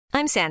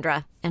I'm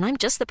Sandra, and I'm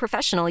just the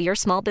professional your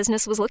small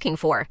business was looking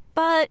for.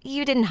 But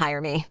you didn't hire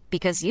me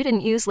because you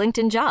didn't use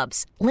LinkedIn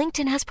Jobs.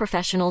 LinkedIn has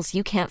professionals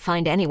you can't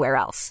find anywhere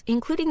else,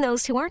 including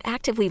those who aren't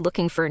actively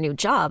looking for a new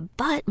job,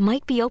 but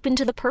might be open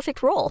to the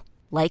perfect role,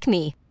 like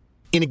me.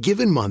 In a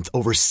given month,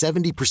 over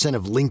 70%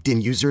 of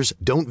LinkedIn users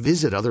don't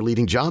visit other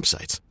leading job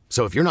sites.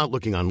 So if you're not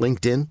looking on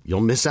LinkedIn,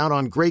 you'll miss out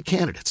on great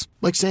candidates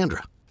like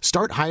Sandra.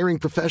 Start hiring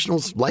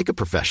professionals like a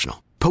professional.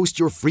 Post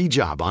your free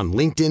job on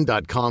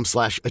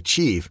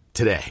linkedin.com/achieve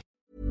today.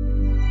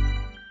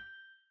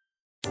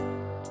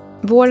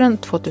 Våren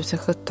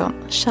 2017,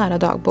 kära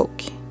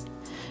dagbok.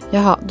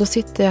 Jaha, då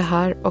sitter jag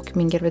här och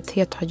min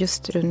graviditet har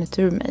just runnit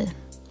ur mig.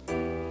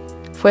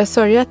 Får jag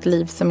sörja ett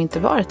liv som inte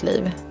var ett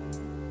liv?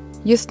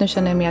 Just nu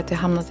känner jag mer att jag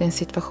hamnat i en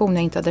situation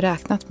jag inte hade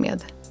räknat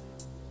med.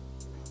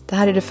 Det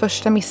här är det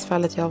första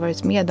missfallet jag har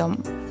varit med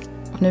om.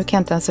 Och nu kan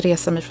jag inte ens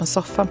resa mig från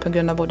soffan på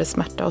grund av både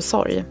smärta och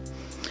sorg.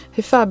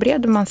 Hur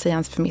förbereder man sig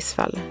ens för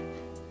missfall?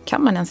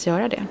 Kan man ens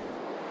göra det?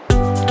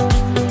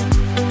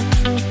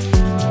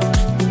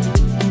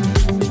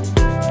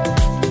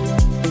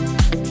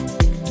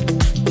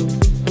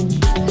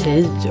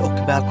 Hej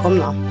och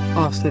välkomna.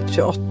 Avsnitt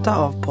 28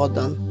 av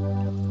podden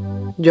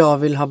Jag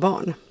vill ha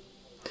barn.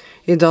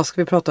 Idag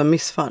ska vi prata om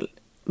missfall.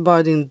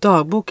 Bara din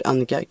dagbok,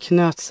 Annika,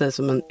 knöt sig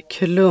som en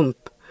klump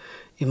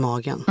i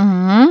magen.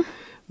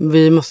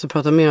 Vi måste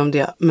prata mer om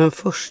det. Men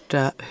först,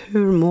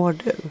 hur mår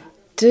du?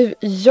 Du,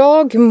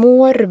 jag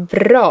mår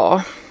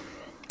bra.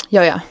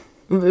 Ja.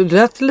 Du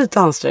lät lite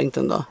ansträngt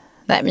ändå.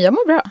 Nej, men jag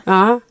mår bra.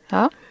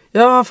 Ja.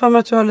 Jag har för mig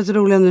att du har lite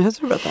roliga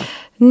nyheter att berätta.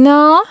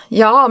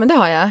 Ja, men det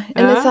har jag.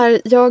 Eller så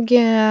här,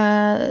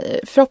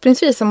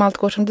 förhoppningsvis om allt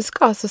går som det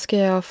ska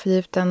jag få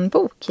ut en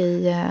bok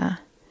i...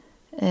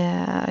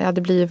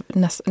 det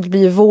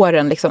blir ju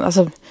våren liksom.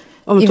 Alltså,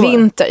 i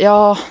vinter.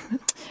 Ja,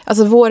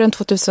 alltså våren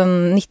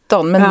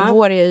 2019. Men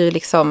vår är ju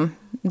liksom...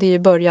 Det är ju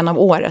början av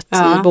året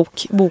i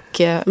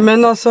bok.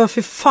 Men alltså,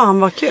 fy fan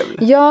vad kul.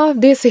 Ja,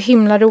 det är så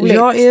himla roligt.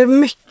 Jag är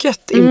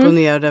mycket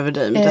imponerad över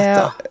dig med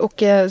detta.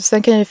 Och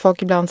sen kan ju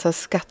folk ibland så här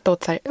skratta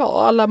åt så här,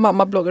 alla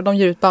mammabloggar, de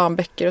ger ut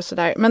barnböcker och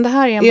sådär. Men det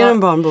här är en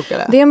barnbok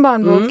eller? Det är en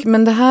barnbok,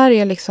 men det här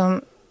är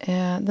liksom...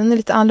 den är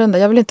lite annorlunda.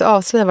 Jag vill inte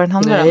avslöja vad den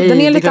handlar om.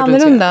 Den är lite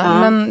annorlunda,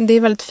 men det är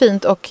väldigt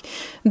fint. Och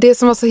det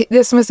som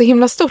är så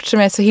himla stort, som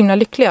jag är så himla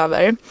lycklig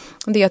över,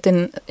 det är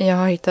att jag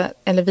har hittat,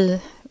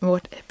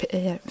 vårt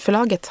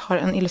förlaget har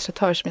en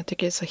illustratör som jag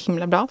tycker är så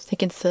himla bra. Så jag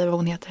kan inte säga vad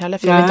hon heter heller,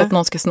 för jag vet inte att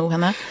någon ska sno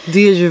henne. Det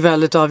är ju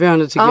väldigt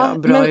avgörande tycker jag.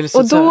 Bra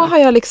illustratör. Och då har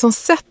jag liksom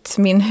sett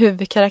min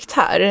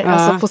huvudkaraktär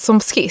alltså som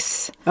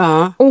skiss.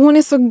 Och hon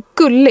är så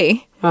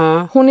gullig.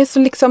 Hon är så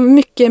liksom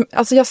mycket,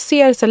 alltså jag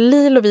ser så här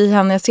Lilo vid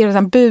henne, jag ser den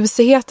här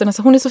busigheten,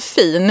 alltså hon är så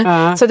fin.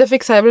 Så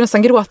att jag blev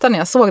nästan gråta när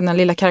jag såg den här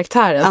lilla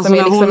karaktären. Alltså som när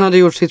är liksom, hon hade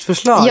gjort sitt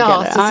förslag?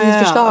 Ja,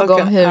 sitt förslag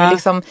om hur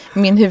liksom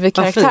min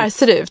huvudkaraktär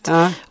ser ut.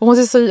 Och hon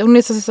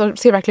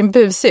ser verkligen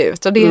busig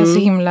ut. Och det är så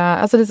himla,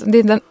 alltså jag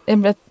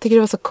tycker det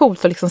var så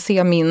coolt att liksom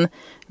se min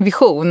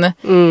vision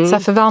så här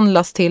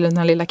förvandlas till den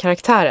här lilla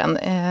karaktären.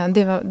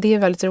 Det är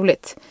väldigt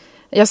roligt.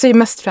 Jag ser ju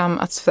mest fram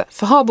att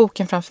få ha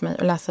boken framför mig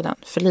och läsa den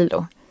för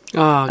Lilo.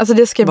 Alltså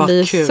det ska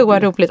bli kul. Så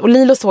roligt. Och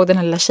Lilo såg den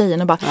här lilla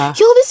tjejen och bara, jag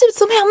vill se ut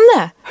som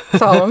henne,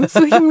 sa hon.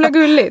 Så himla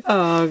gulligt.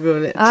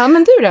 Gulligt. Ja,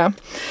 men du då?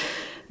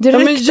 Det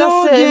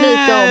ryktas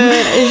lite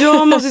om.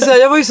 Jag måste säga,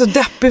 jag var ju så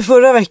deppig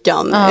förra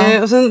veckan.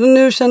 Och sen,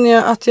 nu känner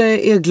jag att jag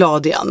är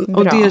glad igen. Bra.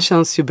 Och det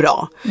känns ju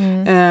bra.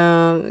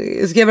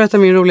 Ska jag berätta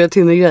min roliga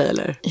Tinder-grej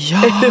eller?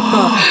 Ja.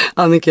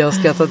 Annika, jag har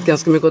skrattat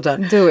ganska mycket åt det här.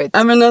 Do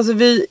it. Men alltså,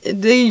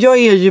 jag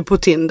är ju på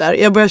Tinder.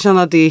 Jag börjar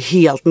känna att det är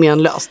helt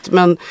menlöst.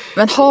 Men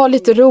ha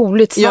lite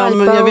roligt. Ja,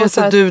 men jag vet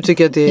att du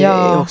tycker att det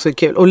är också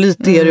kul. Och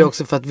lite är det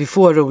också för att vi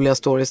får roliga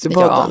stories till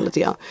podden lite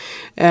grann.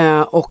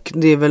 Och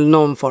det är väl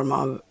någon form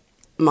av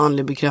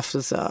manlig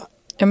bekräftelse.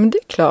 Ja, men det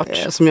är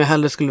klart. Som jag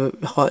hellre skulle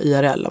ha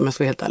IRL om jag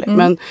ska vara helt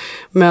ärlig.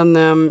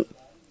 Men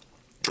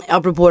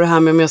apropå det här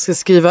med om jag ska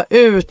skriva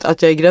ut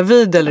att jag är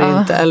gravid eller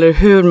inte, eller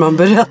hur man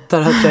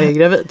berättar att jag är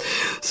gravid,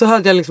 så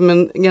hade jag liksom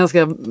en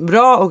ganska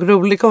bra och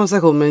rolig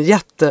konversation med en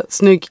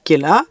jättesnygg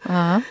kille.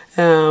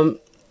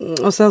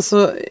 Och sen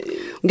så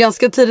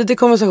ganska tidigt i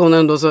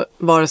konversationen då så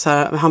var det så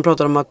här, han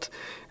pratade om att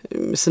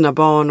sina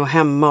barn och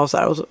hemma och så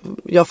här. Och så,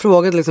 jag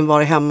frågade liksom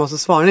var är hemma och så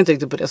svarade han inte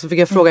riktigt på det. Så fick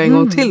jag fråga en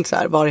gång till så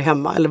här, var är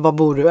hemma eller var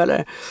bor du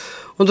eller?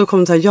 Och då kom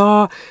det så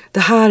här, det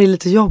här är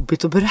lite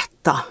jobbigt att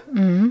berätta.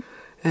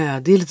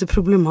 Det är lite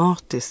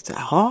problematiskt.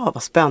 Jaha,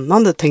 vad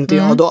spännande tänkte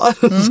jag då.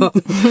 Så,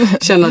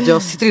 känner att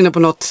jag sitter inne på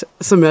något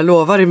som jag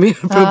lovar är mer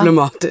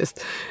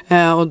problematiskt.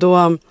 Och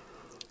då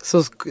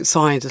så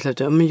sa han till slut,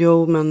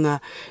 men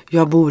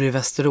jag bor i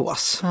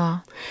Västerås.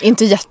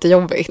 Inte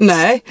jättejobbigt.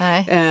 Nej.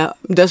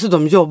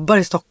 Dessutom jobbar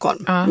i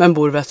Stockholm, men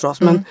bor i Västerås.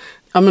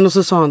 Men och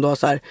så sa han då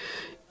så här,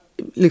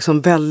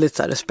 liksom väldigt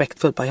så här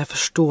respektfullt, bara, jag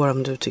förstår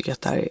om du tycker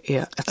att det här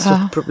är ett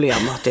stort problem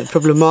och att det är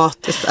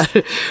problematiskt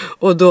där.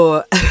 Och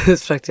då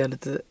försökte jag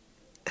lite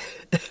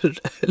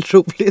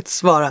roligt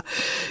svara,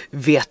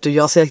 vet du,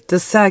 jag sitter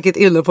säkert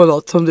inne på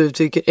något som du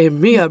tycker är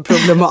mer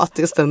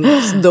problematiskt än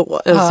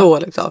så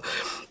liksom.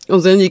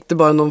 Och sen gick det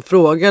bara någon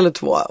fråga eller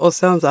 2. Och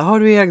sen så här, har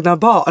du egna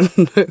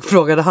barn?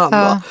 Frågade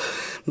han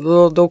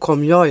då. Då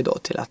kom jag ju då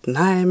till att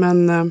nej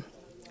men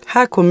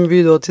här kommer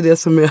vi då till det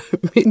som är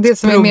det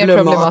som är mer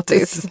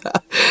problematiskt.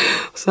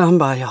 Så han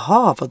bara,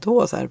 jaha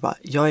vadå? Så här, bara,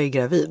 jag är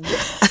gravid.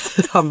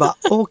 Han bara,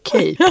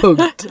 okej,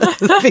 punkt.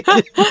 Fick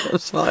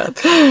jag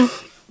svaret.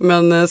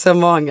 Men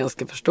sen var han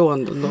ganska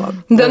förstående ändå.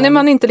 Den är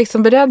man inte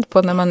liksom beredd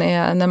på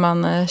när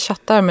man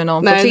chattar med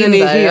någon på Tinder. Nej,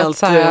 den är helt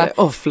så här,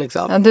 off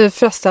liksom. Du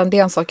förresten, det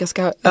är en sak, jag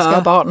ska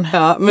ha barn.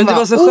 Ja, men det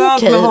var så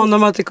skönt med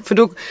honom. För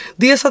då,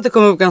 dels att det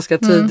kom upp ganska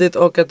tidigt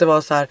och att det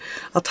var så här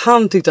att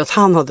han tyckte att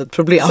han hade ett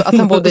problem. Så att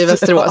han bodde i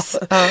Västerås.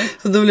 Ja.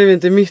 Så då blev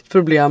inte mitt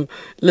problem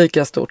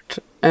lika stort.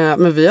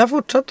 Men vi har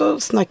fortsatt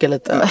att snacka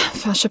lite. Men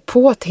fan, kör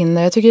på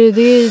Tinder. Jag tycker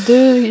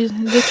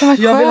det kan vara skönt.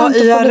 Jag vill ha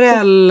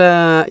IRL.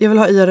 Jag vill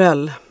ha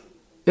IRL.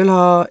 Jag vill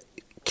ha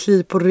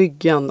kli på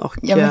ryggen och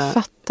ja, men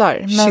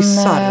fattar.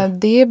 kyssar. Men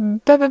det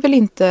behöver väl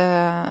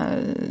inte...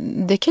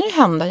 Det kan ju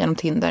hända genom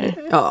Tinder.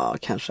 Ja,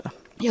 kanske.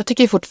 Jag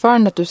tycker ju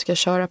fortfarande att du ska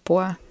köra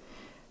på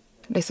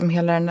liksom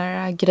hela den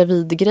där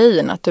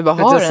gravidgrejen. Att du bara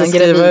har en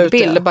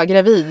gravidbild, bara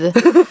gravid.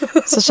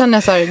 Så känner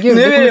jag så här, gud,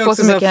 nu du kommer få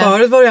så mycket...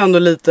 Förut var det ändå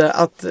lite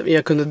att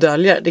jag kunde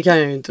dölja det. Det kan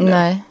jag ju inte nu.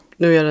 Nej.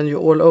 Nu är den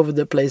ju all over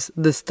the place,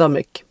 the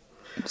stomach.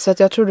 Så att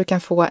jag tror du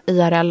kan få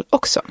IRL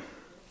också.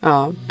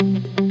 Ja.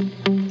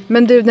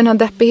 Men du, den här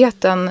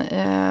deppigheten,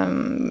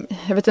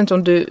 jag vet inte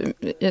om du,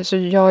 så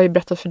jag har ju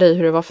berättat för dig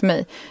hur det var för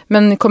mig.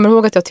 Men kommer du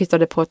ihåg att jag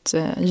tittade på ett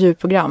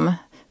djurprogram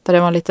där det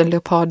var en liten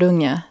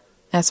leopardunge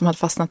som hade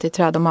fastnat i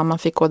träd och mamman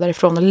fick gå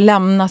därifrån och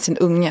lämna sin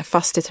unge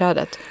fast i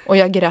trädet. Och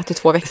jag grät i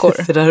 2 veckor.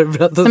 Det där har du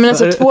berättat Nej, men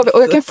alltså 2 veckor.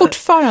 Och jag kan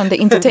fortfarande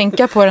inte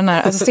tänka på den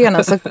här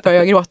scenen så börjar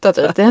jag gråta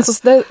typ.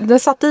 Det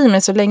satt i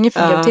mig så länge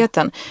från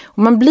graviditeten. Och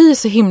man blir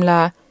så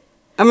himla...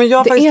 Ja, men det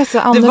är så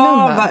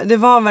annorlunda. Det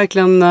var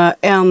verkligen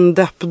en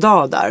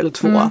deppdag där, eller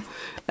 2.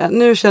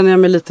 Nu känner jag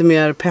mig lite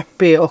mer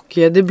peppig och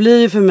det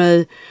blir för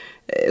mig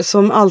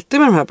som alltid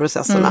med de här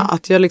processerna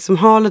att jag liksom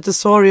har lite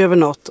sorg över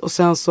något och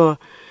sen så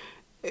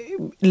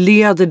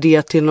leder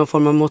det till någon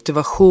form av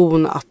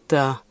motivation att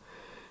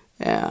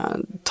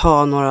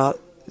ta några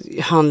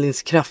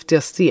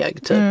handlingskraftiga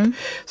steg typ.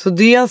 Så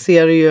dels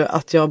är det ju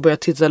att jag börjar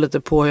titta lite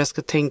på hur jag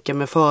ska tänka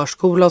med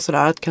förskola och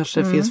sådär. Att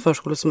kanske det finns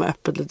förskolor som är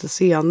öppet lite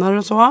senare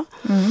och så.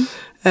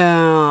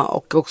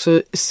 Och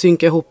också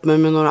synka ihop mig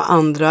med några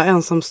andra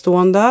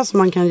ensamstående som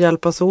man kan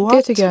hjälpas åt.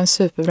 Det tycker jag är en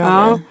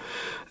superbra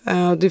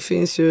grej. Det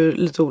finns ju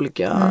lite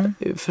olika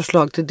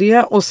förslag till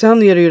det. Och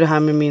sen är det ju det här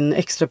med min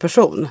extra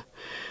person.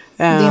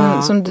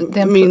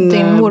 Din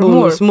mormor.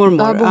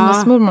 Bonusmormor. Ja,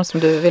 bonusmormor som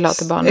du vill ha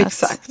till barnet.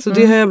 Exakt, så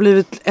det har jag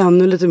blivit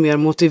ännu lite mer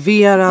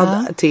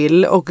motiverad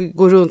till och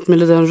går runt med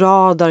lite en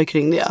radar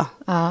kring det.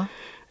 Ja.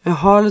 Jag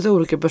har lite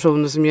olika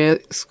personer som jag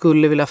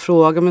skulle vilja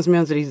fråga men som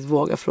jag inte riktigt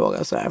vågar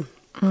fråga. Sådär.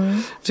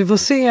 Så vi får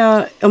se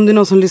om det är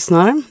någon som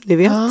lyssnar, ni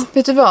vet. Ja,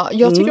 vet du vad,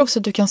 jag tycker också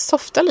att du kan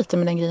softa lite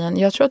med den grejen.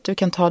 Jag tror att du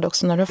kan ta det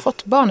också när du har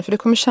fått barn för du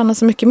kommer känna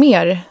så mycket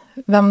mer.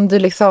 Vem du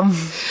liksom...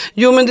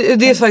 Jo men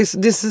det är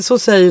faktiskt, så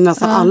säger ju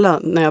nästan alla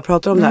när jag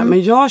pratar om det här.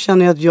 Men jag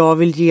känner att jag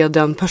vill ge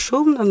den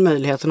personen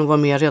möjligheten att vara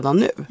med redan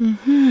nu.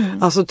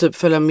 Alltså typ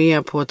följa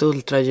med på ett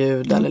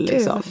ultraljud eller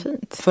liksom.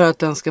 För att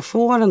den ska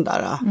få den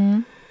där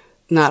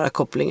nära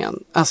kopplingen.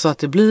 Alltså att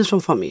det blir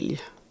som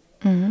familj.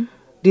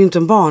 Det är ju inte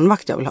en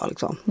barnvakt jag vill ha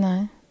liksom.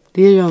 Nej.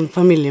 Det är ju en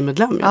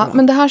familjemedlem. Ja,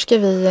 men det här ska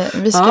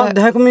vi ska... Ja,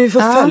 det här kommer vi få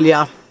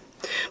följa.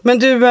 Men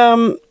du...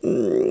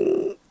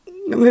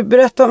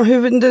 berätta om vi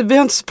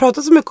har inte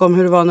pratat så mycket om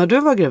hur det var när du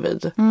var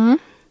gravid.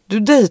 Du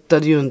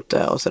dejtade ju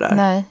inte och sådär.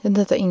 Nej, jag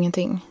dejtade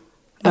ingenting.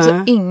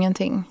 Alltså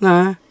ingenting.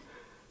 Nej.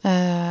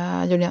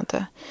 Gjorde jag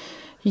inte.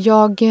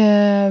 Jag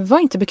var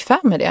inte bekväm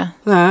med det.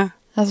 Nej.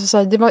 Alltså,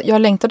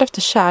 jag längtade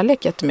efter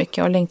kärlek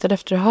jättemycket och längtade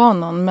efter att ha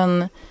någon.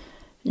 Men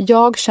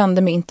jag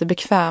kände mig inte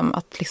bekväm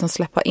att liksom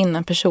släppa in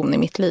en person i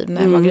mitt liv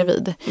när jag var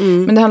gravid.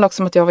 Men det handlade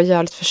också om att jag var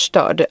jävligt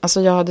förstörd.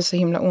 Alltså jag hade så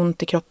himla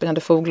ont i kroppen, jag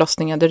hade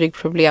foglossning, jag hade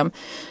ryggproblem.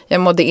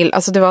 Jag mådde illa.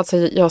 Alltså det var alltså,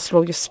 jag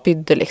slog ju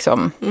spydde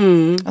liksom.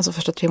 Alltså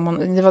första 3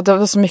 månader. Det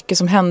var så mycket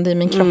som hände i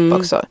min kropp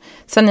också.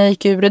 Sen när jag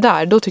gick ur det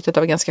där, då tyckte jag att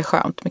det var ganska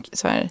skönt.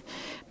 Så här.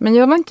 Men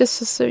jag var inte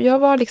så, jag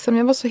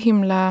var så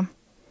himla...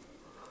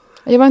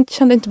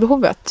 kände inte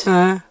behovet.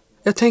 Nej.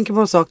 Jag tänker på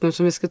en sak nu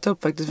som vi ska ta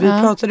upp faktiskt. Vi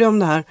pratade ju om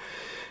det här.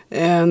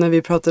 När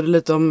vi pratade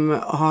lite om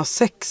att ha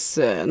sex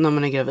när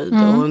man är gravid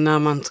och när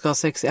man ska ha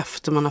sex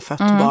efter man har fött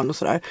barn och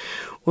sådär.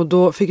 Och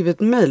då fick vi ett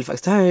mejl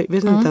faktiskt. Det här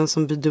vet inte ens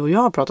om du och jag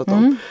har pratat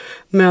om.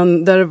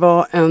 Men där det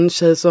var en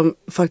tjej som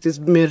faktiskt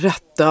med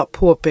rätta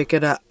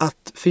påpekade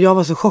att, för jag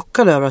var så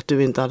chockad över att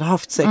du inte hade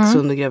haft sex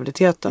under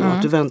graviditeten och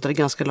att du väntade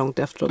ganska långt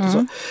efteråt och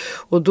så.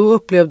 Och då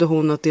upplevde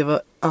hon att det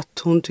var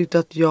att hon tyckte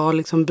att jag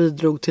liksom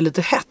bidrog till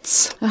lite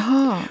hets.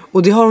 Jaha.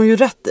 Och det har hon ju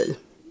rätt i.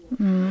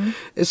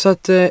 Så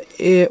att,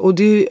 och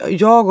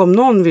jag om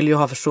någon vill ju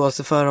ha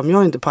förståelse för om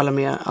jag inte pallar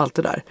med allt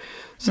det där.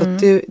 Så att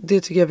det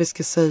tycker jag vi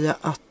ska säga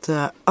att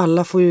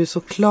alla får ju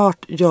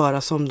såklart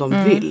göra som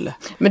de vill.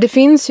 Men det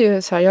finns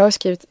ju så här, jag har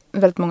skrivit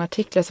väldigt många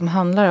artiklar som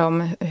handlar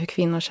om hur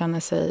kvinnor känner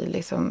sig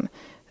liksom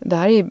det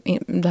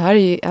här är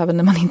ju även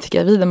när man inte är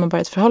gravid, när man bara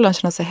är ett förhållande,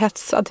 känner sig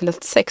hetsad till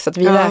ett sex. Att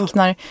vi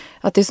räknar,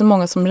 att det är så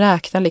många som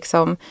räknar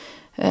liksom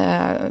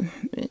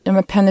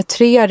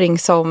penetrering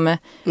som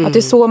att det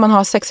är så man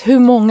har sex. Hur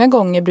många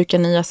gånger brukar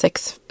ni ha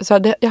sex?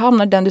 Så jag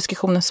hamnar i den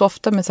diskussionen så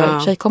ofta med så här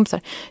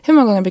tjejkompisar. Hur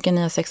många gånger brukar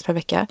ni ha sex per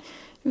vecka?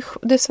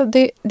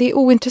 Det är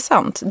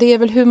ointressant. Det är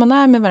väl hur man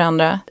är med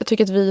varandra. Jag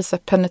tycker att vi är så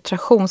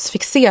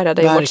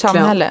penetrationsfixerade i vårt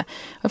samhälle.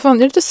 Fan,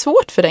 det är lite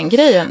svårt för den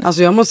grejen.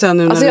 Alltså jag måste säga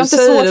nu när du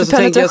säger det så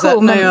tänker jag så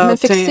här, men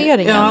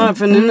fixeringen. Ja,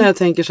 för nu när jag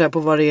tänker så här på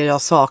vad det är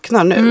jag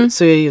saknar nu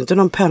så är det ju inte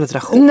någon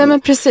penetration. Nej,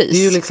 men precis. Det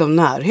är ju liksom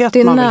närhet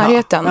det är man vill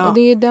närheten. ha. Ja. Och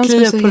det är den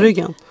som är så på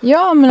ryggen.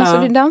 Ja, men alltså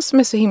det är den som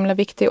är så himla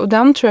viktig. Och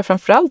den tror jag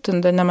framförallt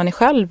under när man är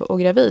själv och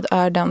gravid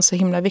är den så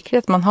himla viktig.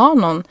 Att man har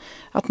någon,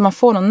 att man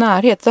får någon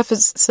närhet. Därför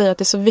säger jag att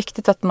det är så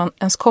viktigt att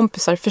ens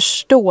kompisar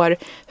förstår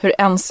hur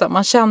ensam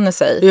man känner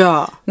sig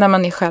när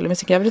man är själv med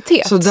sin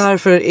graviditet. Så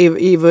därför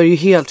var det ju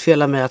helt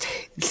fel av mig att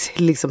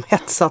liksom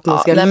hetsa att man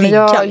ska ligga. Men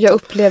jag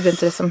upplevde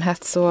inte det som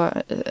hets och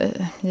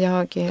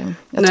jag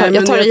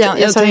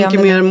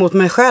tänker mer mot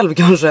mig själv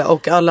kanske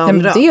och alla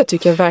andra. Men det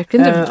tycker jag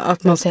verkligen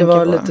att man ska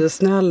vara lite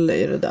snäll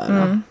i det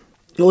där.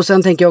 Och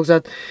sen tänker jag också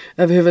att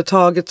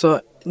överhuvudtaget så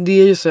det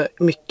är ju så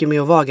mycket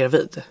med att vara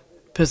gravid.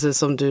 Precis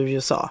som du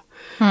ju sa.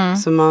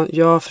 Så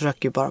jag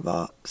försöker ju bara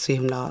vara så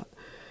himla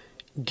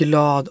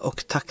glad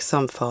och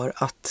tacksam för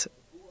att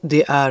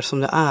det är som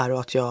det är och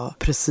att jag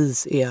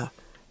precis är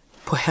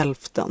på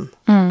hälften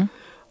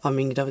av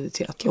min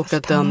graviditet. Och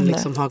att den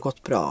liksom har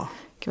gått bra.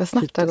 Gud vad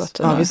snabbt det har gått.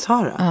 Ja, visst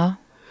har det. Ja.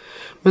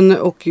 Men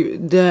och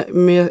det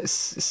med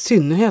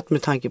synnerhet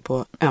med tanke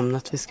på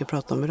ämnet vi ska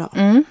prata om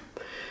idag.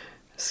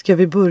 Ska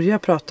vi börja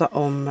prata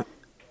om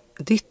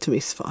ditt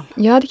missfall?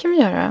 Ja, det kan vi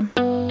göra.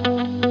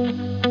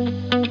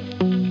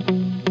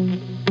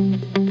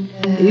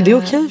 Är det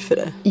okej för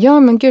dig? Ja,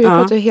 men gud, vi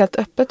pratar ju helt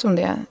öppet om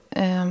det.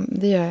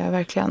 Det gör jag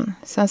verkligen.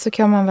 Sen så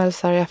kan man väl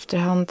så här i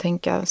efterhand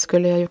tänka,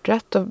 skulle jag gjort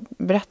rätt och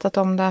berättat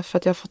om det för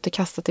att jag har fått det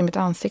kastat i mitt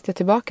ansikte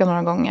tillbaka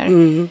några gånger.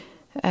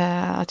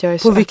 Att jag är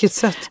på vilket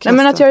sätt? Nej,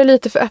 men att jag är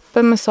lite för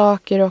öppen med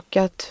saker och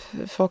att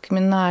folk i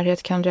min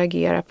närhet kan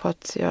reagera på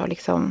att jag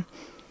liksom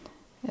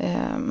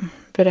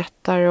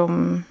berättar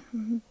om...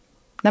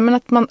 Nej,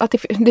 men att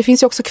det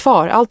finns ju också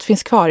kvar. Allt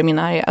finns kvar i min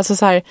närhet. Alltså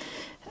så här...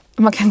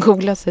 Man kan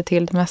googla sig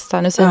till det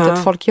mesta. Nu säger jag inte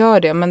att folk gör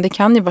det. Men det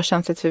kan ju vara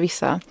känsligt för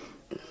vissa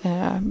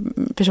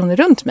personer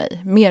runt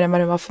mig. Mer än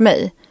vad det var för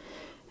mig.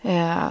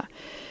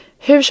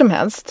 Hur som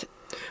helst.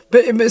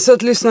 Så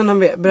att lyssnarna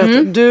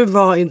berättar. Du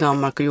var i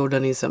Danmark och gjorde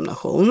en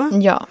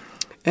insemination. Ja.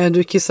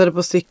 Du kissade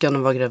på stickan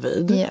och var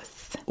gravid. Yes.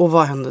 Och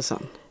vad hände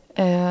sen?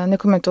 Nu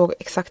kommer jag inte ihåg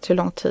exakt hur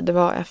lång tid det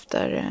var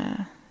efter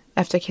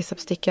jag kissade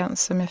på stickan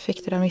som jag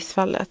fick det där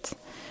missfallet.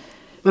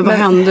 Men vad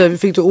hände?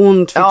 Fick du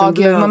ont? Fick du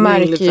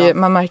blödning?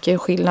 Man märker ju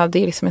skillnad.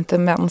 Det är liksom inte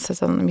mens,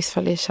 utan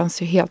missfall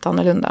känns ju helt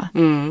annorlunda.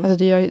 Alltså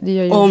det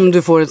gör ju... Om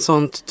du får ett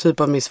sånt typ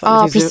av missfall.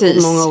 Ja, det finns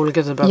precis. Ju många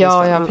olika typer av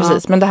missfall. Ja,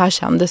 precis. Men det här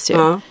kändes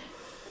ju.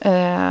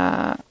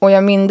 Och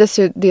jag minns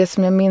ju det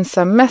som jag minns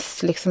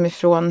mest liksom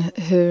ifrån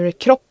hur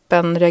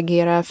kroppen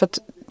reagerar. För att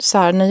så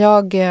här, när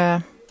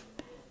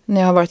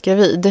jag har varit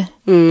gravid,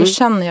 då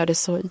känner jag det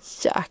så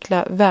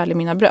jäkla väl i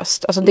mina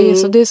bröst. Alltså det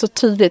är så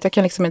tydligt. Jag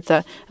kan liksom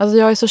inte, alltså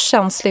jag är så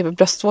känslig med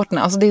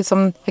bröstvårtorna. Alltså det är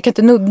som, jag kan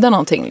inte nudda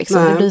någonting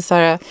liksom. Det blir så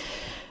här,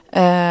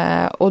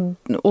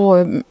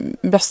 och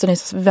brösten är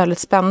så väldigt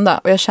spända.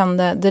 Och jag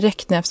kände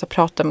direkt när jag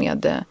pratade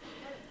med,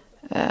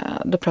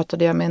 då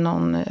pratade jag med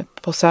någon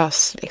på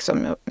SÖS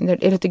liksom.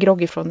 Jag är lite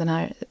groggy från den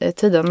här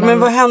tiden. Men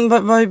vad hände,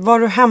 var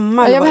du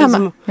hemma? Ja, jag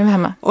var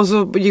hemma. Och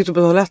så gick du på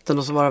toaletten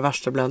och så var det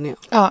värsta blödningen.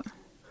 Ja.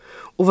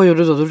 Och vad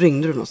gjorde du då? Då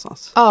ringde du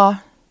någonstans? Ja.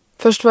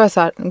 Först var jag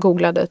så här,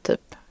 googlade typ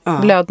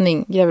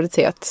blödning,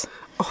 graviditet.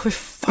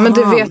 Men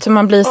du vet hur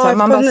man blir så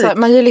här,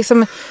 man ger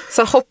liksom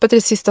så här, hoppet är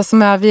det sista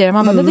som överger.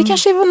 Man bara, men det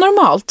kanske var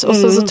normalt. Och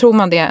så tror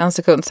man det en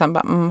sekund, sen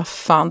bara,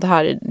 fan det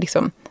här är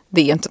liksom,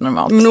 det är inte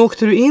normalt. Men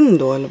åkte du in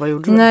då eller vad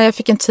gjorde du? Nej, jag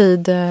fick en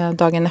tid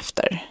dagen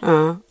efter.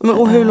 Men,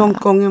 och hur långt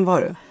gången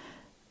var du?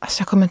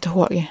 Alltså jag kommer inte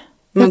ihåg.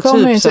 Men jag kommer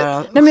typ inte,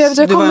 såhär, nej, men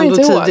jag kommer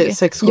inte ihåg. Tidigt,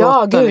 6, 7,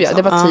 ja, 8, gud liksom.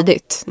 Det var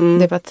tidigt.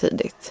 Det var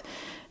tidigt.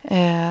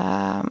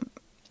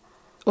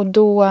 Och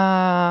då,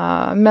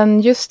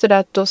 men just det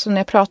där då, så när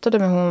jag pratade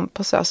med hon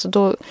på SÖS, så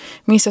då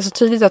minns jag så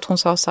tydligt att hon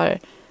sa så här,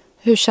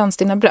 hur känns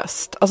dina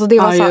bröst? Alltså det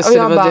var så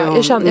här, och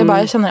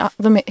jag känner att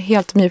de är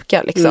helt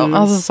mjuka liksom,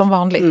 alltså som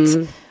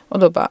vanligt. Och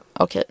då bara,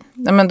 okej.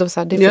 Men då så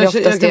här, det är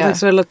oftast jag kan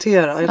faktiskt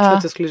relatera. Jag tror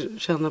att jag skulle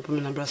känna på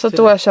mina bröst. Så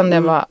då kände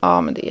jag bara,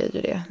 ja men det är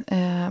ju det.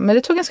 Men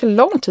det tog ganska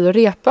lång tid att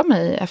repa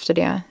mig efter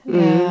det.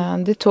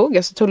 Det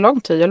tog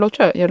lång tid.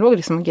 Jag låg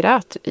liksom och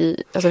grät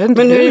i, alltså jag vet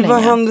inte hur länge. Men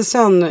vad hände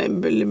sen?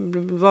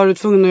 Var du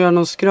tvungen att göra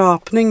någon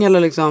skrapning eller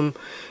liksom...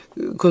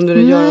 Kunde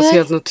det göras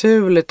helt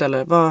naturligt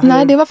eller?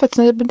 Nej, det var faktiskt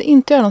när jag behövde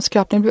inte göra någon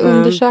skrapning. Jag blev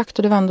undersökt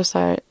och det var ändå så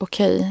här,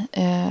 okej.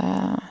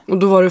 Och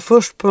då var du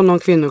först på någon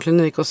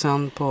kvinnoklinik och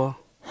sen på...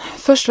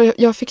 Först var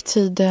jag fick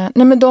tid...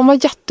 Nej, men de var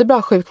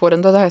jättebra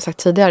sjukvården. Det har jag sagt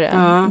tidigare.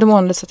 De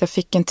ordnade så att jag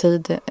fick en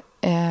tid...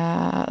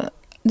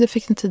 Jag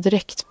fick en tid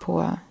direkt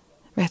på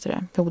vad heter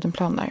det? På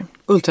Odenplan där.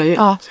 Ultraljud.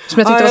 Ja, som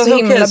jag tyckte var så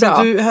himla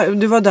bra. Så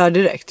du var där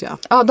direkt, ja.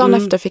 Ja, dagen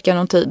efter fick jag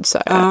någon tid. Så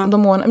här.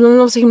 De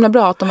var så himla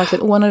bra att de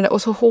verkligen ordnade det.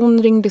 Och så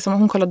hon ringde, liksom,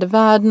 hon kollade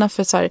värdena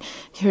för så här,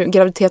 hur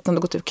graviditeten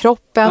hade gått ur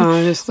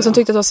kroppen. Och sen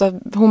tyckte jag så här,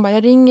 hon bara,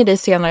 jag ringer dig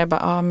senare. Jag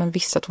bara, men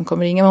visst att hon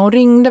kommer ringa. Men hon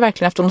ringde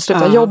verkligen efter hon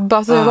slutade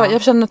jobba. Så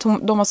jag kände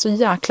att de var så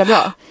jäkla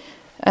bra.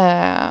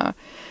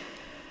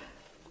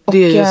 Det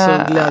är ju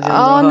så glädjande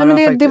att höra,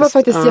 men det var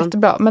faktiskt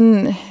jättebra.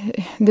 Men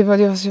det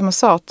var som jag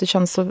sa, att det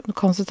känns så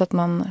konstigt att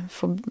man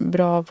får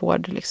bra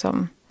vård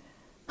liksom.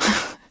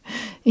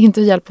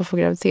 Inte hjälp att få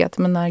graviditet,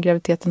 men när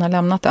graviditeten har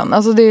lämnat den.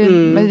 Alltså det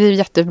är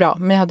jättebra,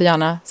 men jag hade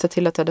gärna sett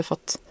till att jag hade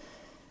fått,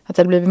 att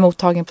jag hade blivit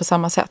mottagen på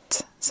samma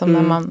sätt som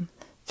när man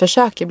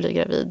försöker bli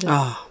gravid.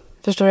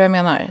 Förstår du vad jag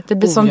menar? Det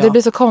blir, det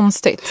blir så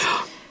konstigt.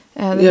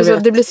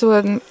 Det blir så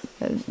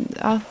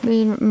det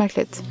är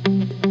märkligt.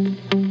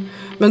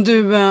 Men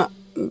du,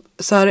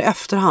 så här i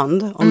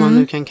efterhand, om man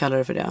nu kan kalla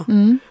det för det.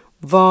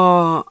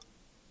 Vad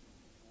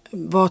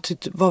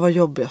var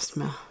jobbigast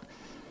med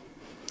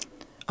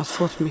att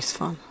få ett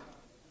missfall?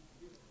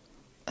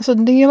 Alltså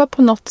det var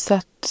på något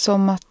sätt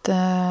som att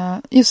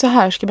just så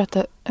här ska jag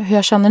berätta hur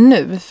jag känner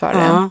nu för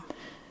det.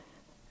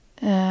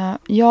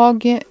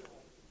 Jag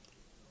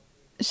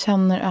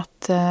känner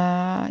att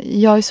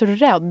jag är så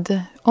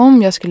rädd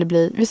om jag skulle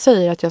bli, vi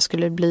säger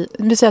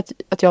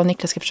att jag och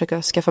Niklas ska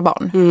försöka skaffa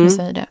barn. Vi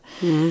säger det.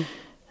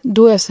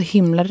 Då är jag så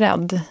himla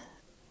rädd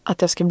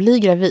att jag ska bli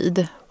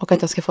gravid och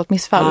att jag ska få ett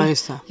missfall.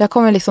 Jag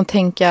kommer liksom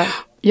tänka,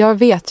 jag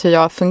vet hur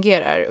jag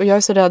fungerar och jag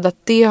är så rädd att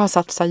det har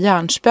satt så här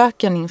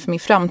hjärnspöken inför min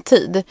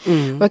framtid.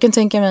 Och jag kan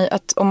tänka mig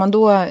att om man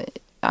då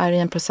är i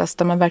en process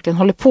där man verkligen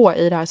håller på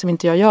i det här som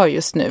inte jag gör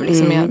just nu,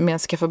 liksom med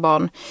att skaffa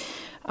barn,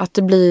 att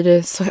det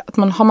blir så att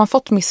har man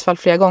fått missfall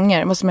flera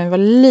gånger måste man vara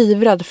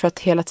livrädd för att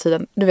hela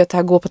tiden, du vet, det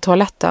här gå på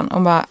toaletten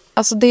och bara,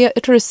 alltså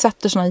jag tror det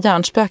sätter såna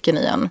hjärnspöken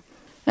i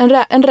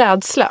en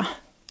rädsla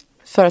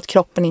för att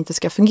kroppen inte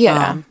ska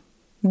fungera.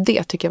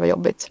 Det tycker jag var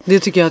jobbigt. Det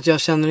tycker jag att jag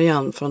känner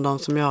igen från de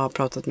som jag har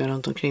pratat med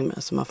runt omkring mig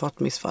som har fått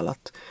missfall.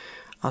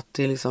 Att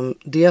det är liksom,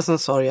 dels en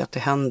sorg att det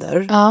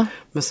händer.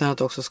 Men sen att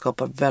det också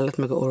skapar väldigt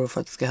mycket oro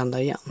för att det ska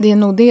hända igen. Det är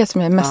nog det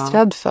som jag är mest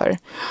rädd för.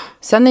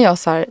 Sen är jag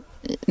så här,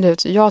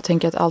 jag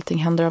tänker att allting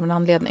händer av en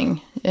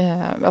anledning.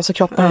 Alltså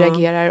kroppen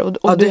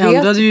reagerar. Och du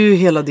ändrade ju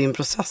hela din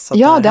process.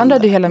 Ja, det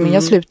ändrade ju hela min.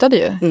 Jag slutade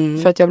ju.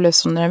 För att jag blev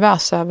så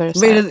nervös över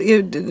så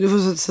här. Du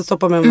får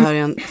stoppa med det här i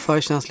en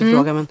förkänslig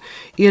fråga. Men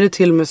är det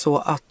till och med så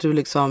att du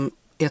liksom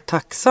är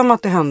tacksam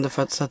att det hände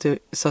för att,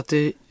 så att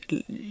det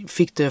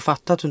fick dig att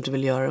fatta att du inte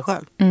vill göra det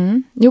själv?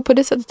 Jo, på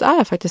det sättet är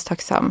jag faktiskt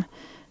tacksam.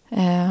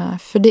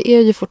 För det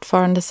är ju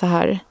fortfarande så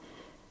här.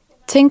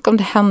 Tänk om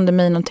det händer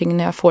mig någonting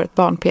när jag får ett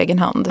barn på egen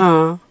hand.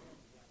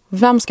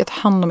 Vem ska ta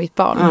hand om mitt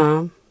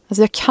barn?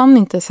 Alltså jag kan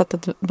inte sätta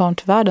ett barn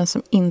till världen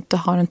som inte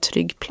har en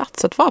trygg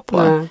plats att vara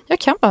på. Jag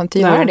kan bara inte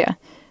göra det.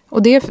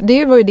 Och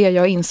det var ju det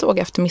jag insåg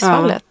efter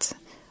missfallet.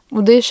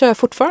 Och det kör jag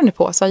fortfarande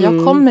på. Så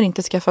jag kommer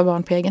inte skaffa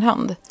barn på egen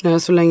hand. Ja,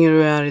 så länge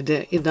du är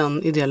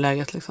i det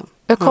läget liksom.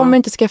 Jag kommer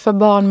inte skaffa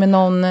barn med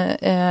någon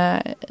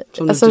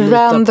alltså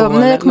random.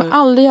 Nej, jag kommer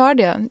aldrig göra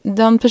det.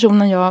 Den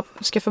personen jag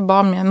skaffar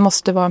barn med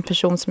måste vara en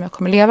person som jag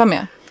kommer leva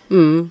med.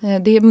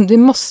 Det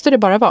måste det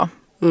bara vara.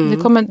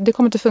 Det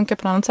kommer inte funka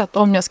på något annat sätt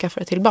om jag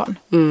skaffar ett till barn.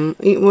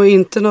 Och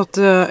inte något,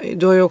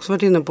 du har ju också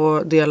varit inne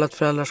på delat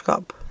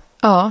föräldraskap.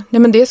 Ja, nej,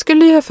 men det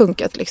skulle ju ha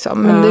funkat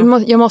liksom.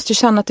 Men jag måste ju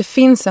känna att det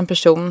finns en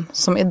person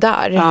som är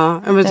där.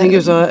 Ja, men jag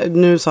tänker så,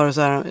 nu sa du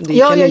så här, det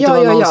kan inte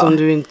vara någon som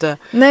du inte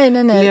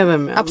lever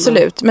med.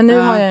 Absolut, men nu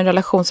har jag en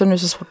relation så nu är det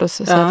så svårt att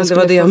säga att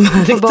jag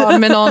skulle få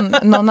barn med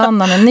någon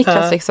annan än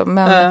Niklas liksom.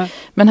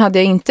 Men hade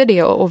jag inte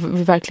det och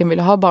verkligen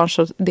ville ha barn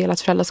så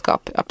delat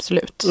föräldraskap,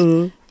 absolut.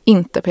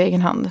 Inte på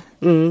egen hand.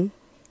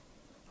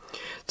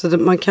 Så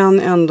man kan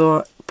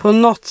ändå på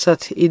något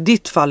sätt, i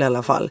ditt fall i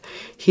alla fall,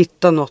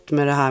 hitta något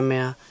med det här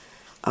med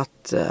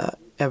att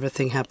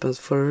everything happens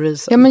for a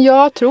reason. Ja, men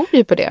jag tror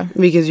ju på det.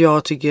 Vilket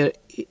jag tycker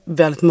i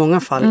väldigt många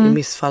fall i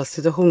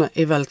missfallssituationer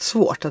är väldigt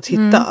svårt att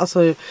hitta.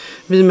 Alltså,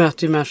 vi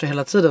möter ju människor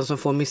hela tiden som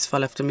får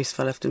missfall efter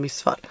missfall efter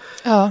missfall.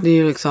 Ja. Det är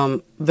ju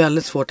liksom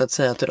väldigt svårt att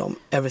säga till dem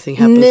everything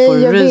happens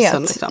for a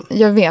reason. Liksom.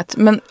 Jag vet,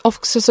 men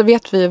också så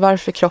vet vi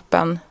varför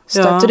kroppen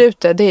stöter ut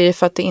det. Det är ju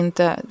för att det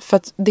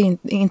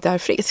inte är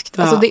friskt.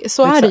 Alltså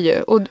så är det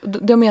ju. Och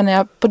då menar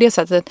jag på det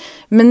sättet.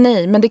 Men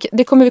nej, men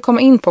det kommer vi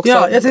komma in på också.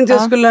 Ja, jag tänkte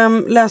jag skulle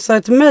läsa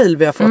ett mejl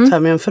vi har fått här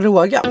med en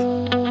fråga.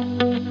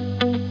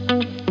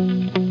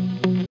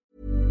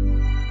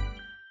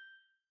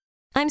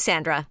 I'm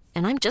Sandra,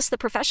 and I'm just the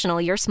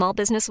professional your small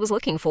business was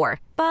looking for.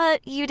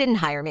 But you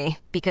didn't hire me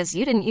because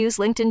you didn't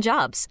use LinkedIn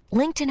Jobs.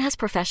 LinkedIn has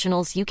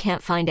professionals you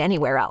can't find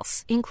anywhere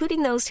else,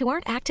 including those who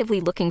aren't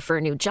actively looking for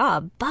a new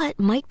job, but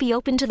might be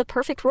open to the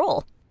perfect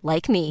role,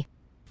 like me.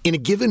 In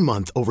a given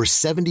month, over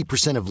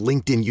 70% of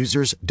LinkedIn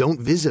users don't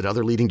visit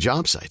other leading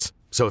job sites.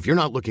 So if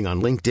you're not looking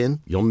on LinkedIn,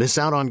 you'll miss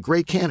out on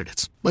great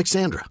candidates, like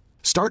Sandra.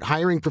 Start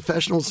hiring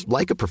professionals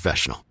like a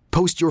professional.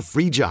 Post your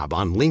free job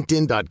on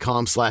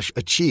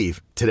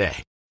linkedin.com/achieve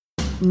today.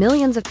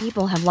 Millions of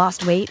people have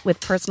lost weight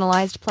with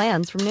personalized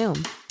plans from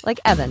Noom. Like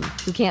Evan,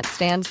 who can't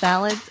stand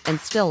salads and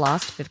still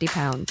lost 50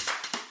 pounds.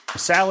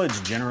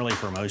 Salads generally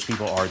for most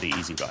people are the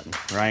easy button,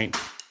 right?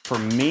 For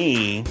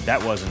me,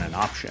 that wasn't an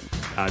option.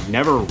 I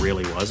never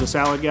really was a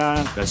salad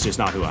guy. That's just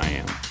not who I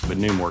am. But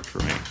Noom worked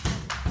for me.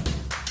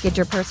 Get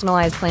your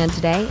personalized plan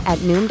today at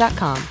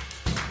Noom.com.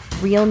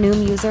 Real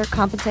Noom user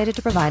compensated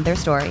to provide their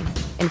story.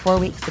 In 4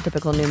 weeks, the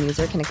typical Noom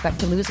user can expect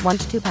to lose 1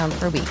 to 2 pounds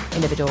per week.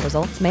 Individual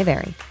results may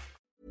vary.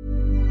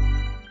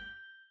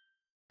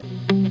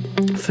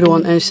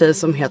 Från en tjej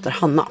som heter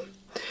Hanna.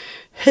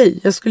 Hej,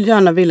 jag skulle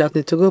gärna vilja att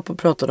ni tog upp och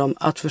pratade om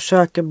att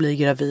försöka bli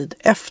gravid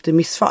efter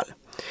missfall.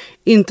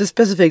 Inte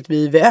specifikt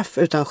vid IVF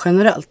utan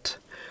generellt.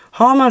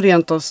 Har man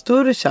rent av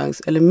större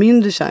chans eller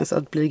mindre chans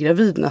att bli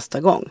gravid nästa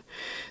gång?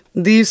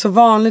 Det är ju så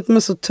vanligt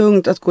men så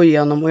tungt att gå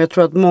igenom och jag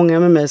tror att många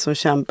med mig som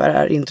kämpar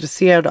är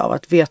intresserade av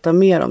att veta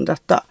mer om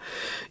detta.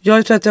 Jag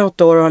är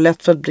 38 år och har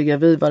lätt för att bli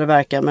gravid vad det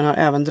verkar men har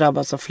även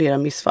drabbats av flera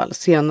missfall.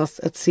 Senast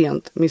ett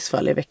sent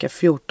missfall i vecka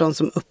 14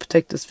 som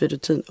upptäcktes vid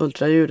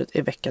rutinultraljudet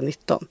i vecka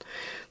 19.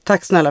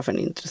 Tack snälla för en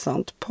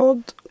intressant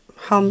podd.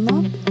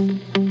 Hanna?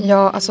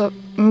 Ja, alltså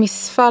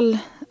missfall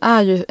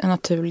är ju en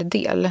naturlig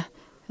del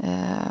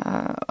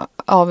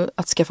av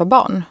att skaffa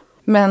barn.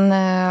 Men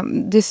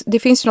det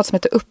finns ju något som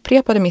heter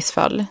upprepade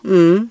missfall.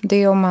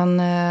 Det är om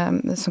man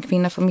som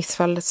kvinna får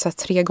missfall så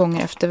 3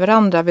 gånger efter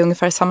varandra vid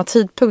ungefär samma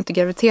tidpunkt i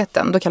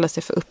graviditeten. Då kallas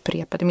det för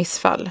upprepade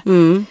missfall.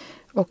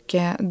 Och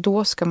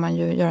då ska man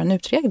ju göra en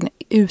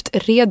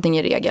utredning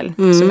i regel,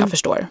 som jag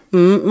förstår.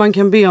 Man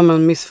kan be om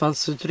en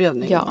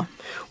missfallsutredning. Ja.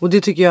 Och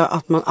det tycker jag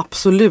att man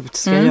absolut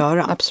ska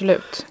göra.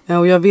 Absolut. Ja,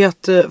 och jag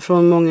vet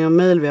från många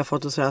mejl vi har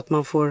fått att säga att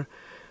man får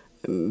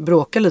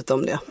bråka lite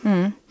om det.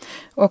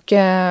 Och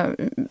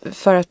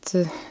för att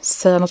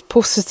säga något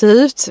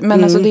positivt,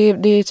 men alltså det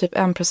är ju typ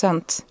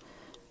 1%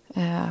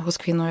 hos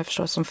kvinnor jag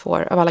förstår som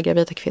får, av alla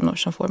gravida kvinnor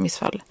som får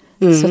missfall.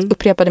 Så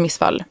upprepade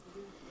missfall.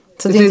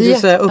 Så jag tänkte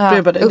säga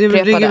upprepade. Det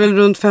ligger väl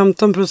runt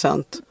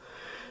 15%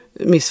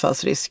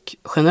 missfallsrisk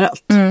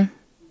generellt.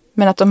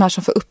 Men att de här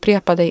som får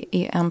upprepade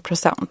är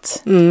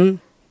 1%.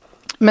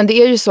 Men det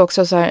är ju så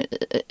också så här,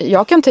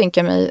 jag kan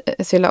tänka mig,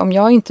 Silla, om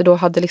jag inte då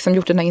hade liksom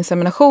gjort den här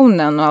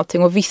inseminationen och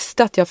allting och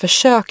visste att jag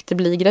försökte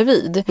bli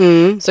gravid,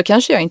 så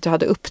kanske jag inte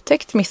hade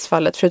upptäckt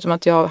missfallet, förutom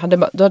att då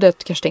hade jag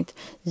kanske tänkt,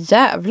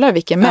 jävlar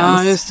vilken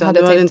mens. Ja, just det.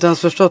 Du hade inte ens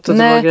förstått att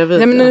du var gravid.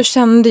 Nej, men jag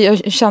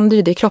kände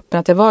ju det i kroppen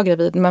att jag var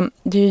gravid, men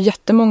det är ju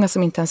jättemånga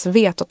som inte ens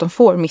vet att de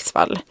får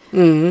missfall.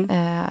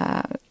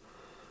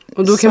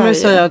 Och då kan man ju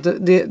säga att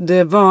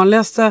det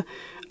vanligaste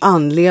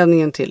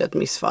anledningen till ett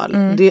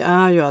missfall, det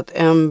är ju att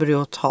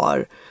embryot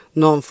har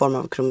någon form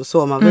av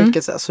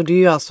kromosomavvikelse. Så det är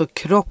ju alltså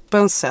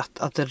kroppens sätt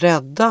att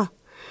rädda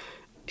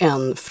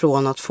en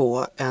från att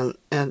få en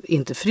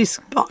inte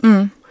frisk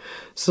barn.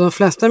 Så de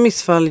flesta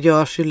missfall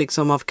görs ju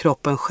liksom av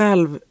kroppen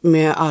själv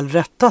med all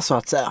rätta så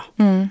att säga.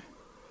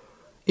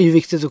 Det är ju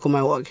viktigt att komma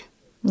ihåg.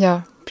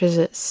 Ja,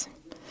 precis.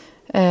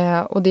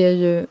 Och det är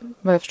ju,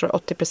 vad jag förstår,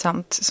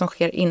 80% som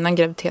sker innan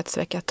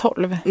graviditetsvecka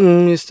 12.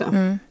 Just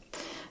det.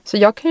 Så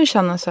jag kan ju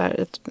känna så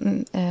här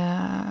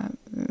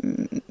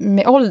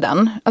med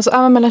åldern,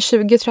 alltså mellan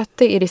 20 och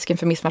 30 är risken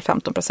för missfall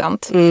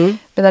 15%.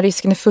 Medan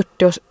risken i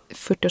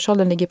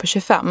 40-årsåldern ligger på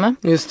 25%.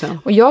 Just det.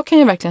 Och jag kan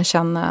ju verkligen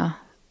känna,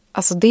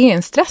 alltså det är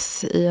en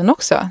stress i en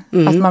också.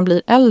 Att man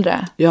blir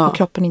äldre och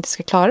kroppen inte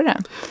ska klara det.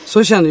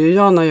 Så kände ju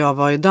jag när jag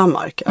var i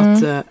Danmark.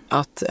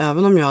 Att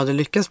även om jag hade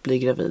lyckats bli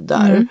gravid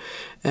där,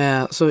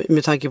 så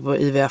med tanke på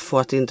IVF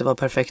och att det inte var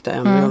perfekta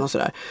embryon och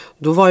sådär,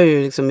 då var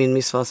ju liksom min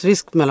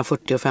missfallsrisk mellan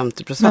 40 och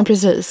 50%. Men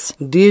precis.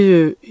 Det är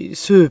ju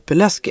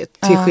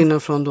superläskigt, till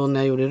skillnad från då när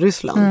jag gjorde i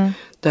Ryssland.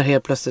 Där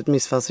helt plötsligt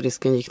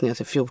missfallsrisken gick ner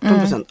till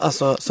 14%.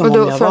 Alltså som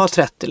om jag var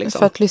 30 liksom.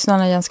 För att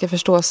lyssnarna igen ska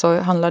förstå så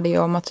handlar det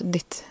om att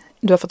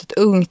du har fått ett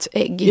ungt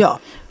ägg. Ja.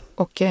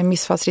 Och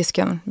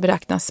missfallsrisken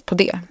beräknas på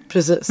det.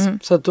 Precis.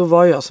 Så att då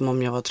var jag som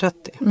om jag var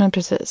 30. Men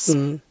precis.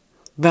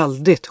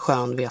 Väldigt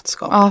skön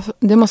vetskap. Ja,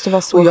 det måste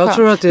vara så jag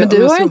tror att men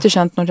du har ju inte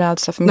känt någon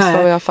rädsla för missfall.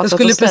 Nej, jag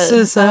skulle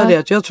precis säga det.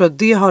 Att jag tror att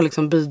det har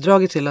liksom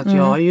bidragit till att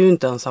jag ju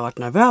inte ens har varit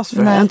nervös för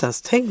det. Jag har inte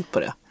ens tänkt på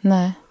det.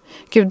 Nej.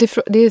 Gud,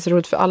 det är så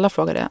roligt för alla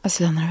frågar det.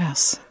 Alltså, jag är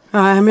nervös.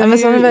 Nej, men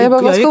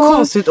jag är ju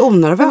konstigt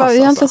onervös.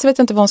 Egentligen så vet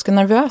jag inte vad hon ska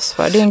vara nervös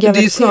för. Det är en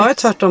graviditet. Det är snarare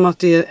tvärtom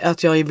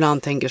att jag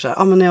ibland tänker så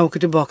här, men när jag åker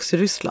tillbaka till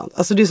Ryssland.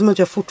 Alltså det är som att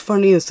jag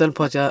fortfarande är inställd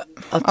på att jag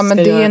men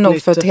det är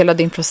nog för att hela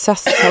din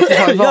process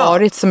har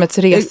varit som ett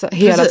resa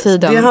hela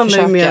tiden. Det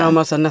handlar ju mer om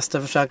att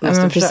nästa försök.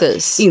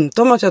 Precis.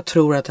 Inte om att jag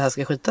tror att det här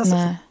ska skita sig.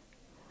 Nej.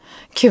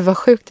 Gud vad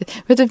sjukt.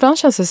 Vet du, ibland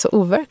känns det så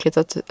overkligt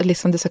att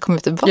liksom det ska komma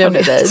ut ett barn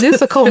i dig. Det är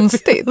så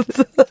konstigt.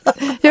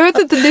 Jag vet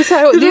inte, det är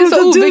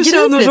så obegripligt.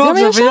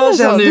 Jag känner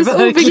så. Det är så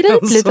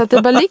obegripligt att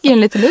det bara ligger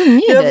en liten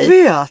unge i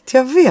dig.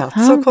 Jag vet.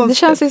 Så konstigt. Det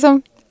känns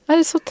liksom, det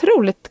är så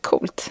otroligt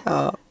coolt.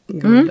 Ja,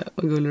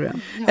 gullig.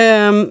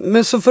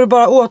 Men så för att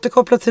bara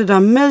återkoppla till det här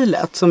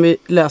mejlet som vi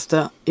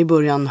läste i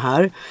början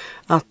här.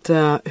 Att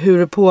hur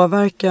det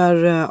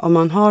påverkar om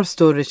man har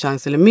större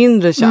chans eller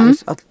mindre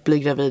chans att bli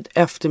gravid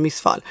efter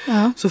missfall.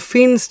 Så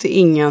finns det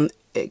ingen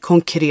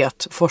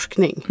konkret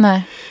forskning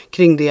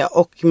kring det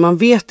och man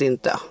vet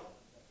inte.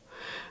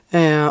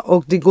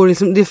 Och det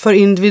är för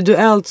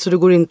individuellt så det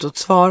går inte att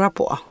svara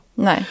på.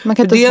 Nej, man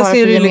kan inte svara för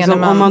gemene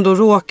man. Om man då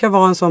råkar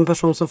vara en sån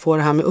person som får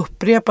det här med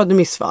upprepade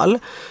missfall,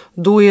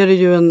 då är det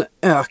ju en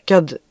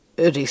ökad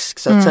risk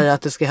så att säga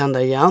att det ska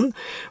hända igen.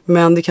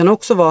 Men det kan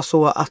också vara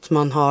så att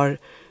man har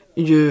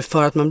ju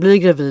för att man blir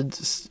gravid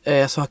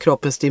så har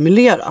kroppen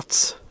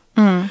stimulerats.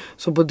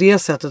 Så på det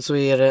sättet så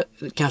är det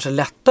kanske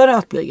lättare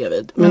att bli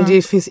gravid. Men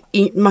det finns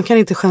man kan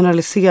inte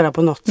generalisera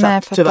på något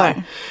sätt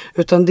tyvärr.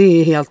 Utan det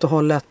är helt och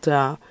hållet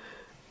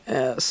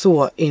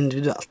så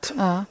individuellt.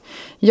 Ja.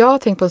 Jag har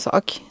tänkt på en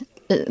sak.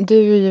 Du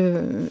är ju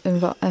en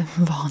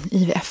van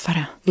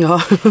IVF-are.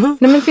 Ja.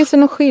 Nej, men finns det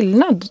någon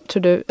skillnad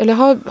tror du? Eller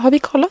har vi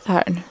kollat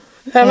här?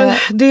 Ja, men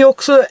det är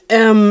också...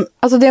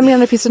 Alltså det jag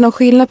menar, finns det någon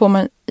skillnad på om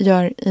man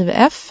gör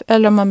IVF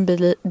eller om man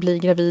blir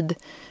gravid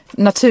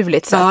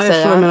naturligt så att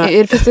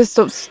säga? Finns det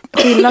stor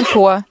skillnad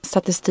på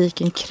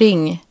statistiken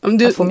kring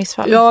att få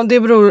missfall? Ja, det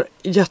beror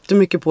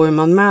jättemycket på hur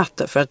man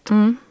mäter. För att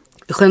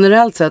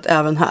generellt sett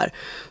även här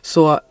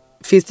så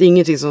finns det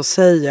ingenting som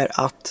säger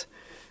att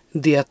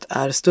det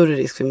är större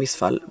risk för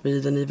missfall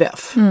vid en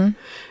IVF.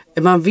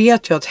 Man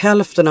vet ju att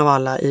hälften av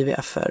alla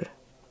IVF-er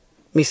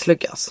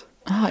misslyckas.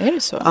 Ja, är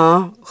det så?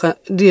 Ja,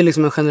 det är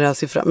liksom en generell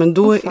siffra. Men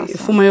då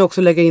får man ju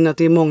också lägga in att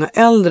det är många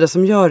äldre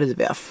som gör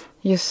IVF.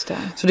 Just det.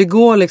 Så det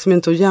går liksom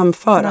inte att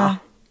jämföra.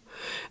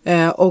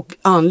 Och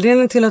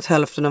anledningen till att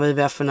hälften av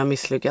IVF-erna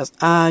misslyckas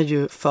är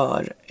ju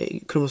för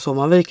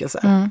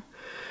kromosomavvikelser.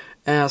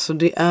 Så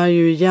det är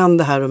ju igen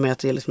det här med att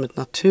det är liksom ett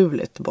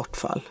naturligt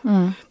bortfall.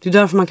 Det är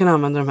därför man kan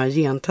använda de här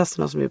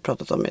gentesterna som vi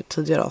pratat om i ett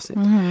tidigare avsnitt.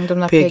 De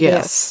där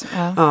PGS.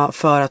 Ja,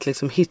 för att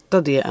liksom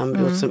hitta det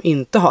embryot som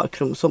inte har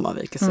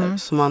kromosomavvikelser.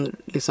 Så man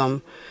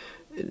liksom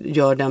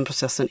gör den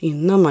processen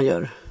innan man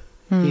gör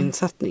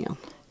insättningen.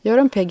 Gör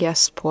de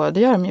PGS det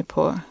gör de ju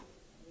på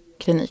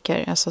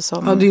kliniker. Alltså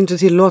som... Ja, det är ju inte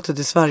tillåtet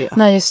i Sverige.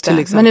 Nej, just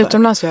det. Men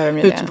utomlands gör de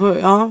ju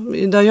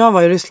det. Där jag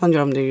var i Ryssland gör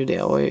de det ju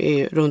det. Och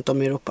runt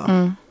om i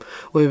Europa.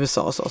 Och i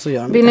USA och så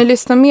gör de Vill ni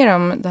lyssna mer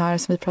om det här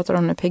som vi pratar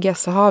om nu,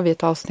 PGS, så har vi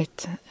ett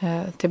avsnitt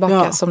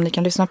tillbaka som ni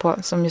kan lyssna på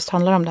som just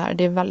handlar om det här.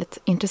 Det är väldigt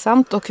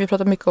intressant och vi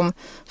pratar mycket om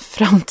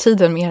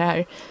framtiden med det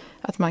här.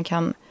 Att man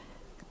kan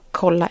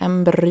kolla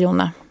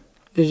embryona.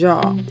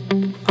 Ja,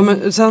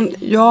 men sen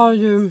jag har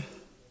ju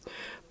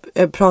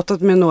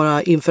pratat med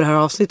några inför det här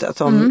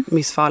avsnittet om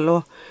missfall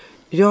och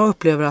jag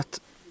upplever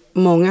att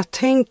många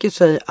tänker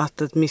sig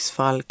att ett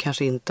missfall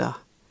kanske inte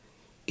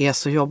är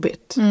så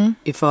jobbigt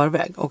i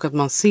förväg. Och att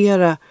man ser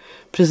det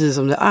precis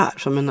som det är.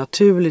 Som en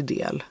naturlig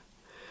del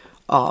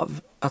av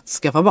att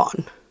skaffa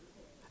barn.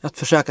 Att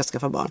försöka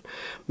skaffa barn.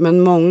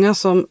 Men många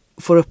som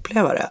får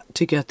uppleva det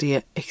tycker att det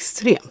är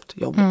extremt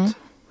jobbigt.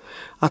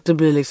 Att det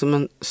blir liksom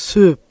en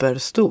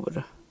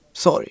superstor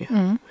sorg.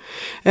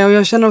 Och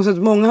jag känner också att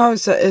många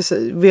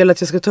har velat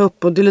att jag ska ta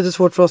upp, och det är lite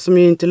svårt för oss som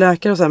ju inte är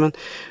läkare och så här, men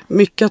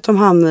mycket att de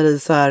hamnar i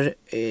så här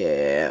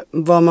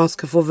vad man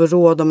ska få för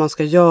råd, om man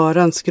ska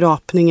göra en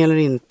skrapning eller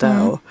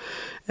inte och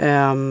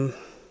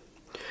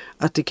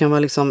att det kan vara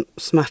liksom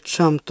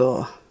smärtsamt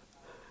och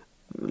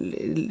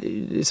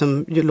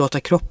liksom låta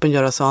kroppen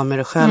göra sig av med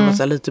det själv och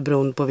så här, lite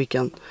beroende på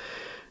vilken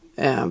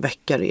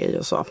vecka det är i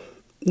och så.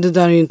 Det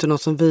där är ju inte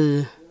något som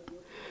vi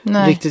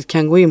riktigt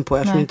kan gå in på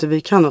eftersom inte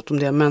vi kan något om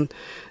det, men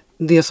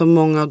det som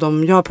många av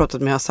dem jag har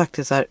pratat med har sagt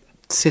är så här: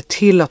 se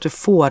till att du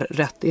får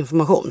rätt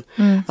information.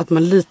 Att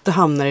man lite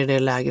hamnar i det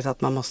läget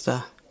att man måste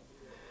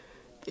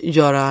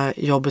göra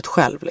jobbet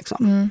själv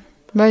liksom.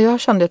 Men jag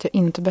kände att jag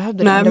inte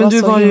behövde det. Nej, men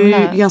du var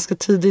ju ganska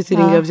tidigt i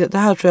din graviditet. Det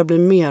här tror jag blir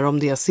mer om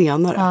det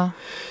senare.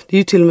 Det är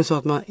ju till och med så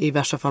att man i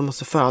värsta fall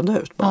måste föda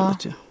ut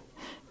barnet. Ja.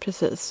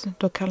 Precis,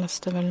 då kallas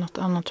det väl något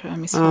annat tror jag,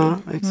 missfall.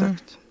 Ja,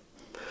 exakt.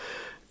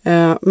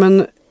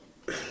 Men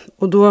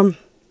och då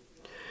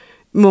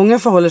många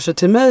förhåller sig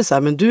till mig så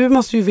här: men du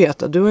måste ju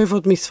veta, du har ju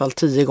fått missfall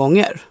 10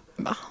 gånger.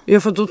 Va? Ja,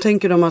 för då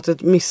tänker de att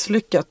ett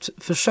misslyckat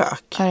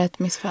försök är ett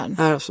missfall.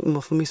 Är som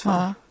att få missfall.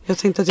 Ja. Jag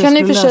tänkte att jag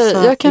skulle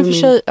läsa. Jag kan för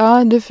sig,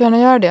 ja, du får gärna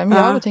göra det. Men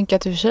jag tänker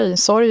att i och för sig,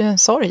 sorg är en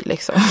sorg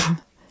liksom.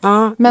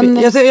 Ja,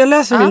 men jag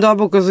läser min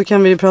dagbok och så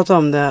kan vi prata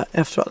om det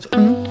efteråt.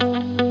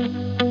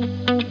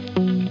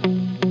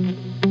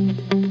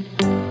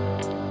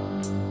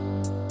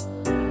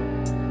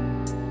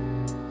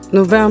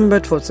 November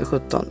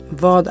 2017.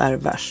 Vad är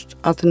värst?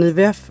 Att en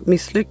IVF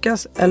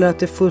misslyckas eller att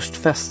det först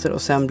fäster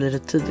och sen blir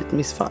ett tidigt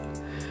missfall?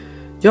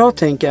 Jag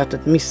tänker att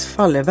ett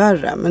missfall är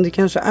värre, men det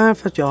kanske är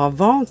för att jag har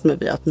vant mig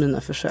vid att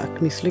mina försök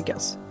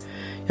misslyckas.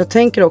 Jag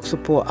tänker också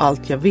på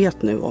allt jag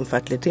vet nu om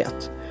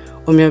fertilitet.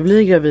 Om jag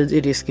blir gravid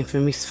är risken för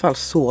missfall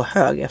så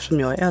hög eftersom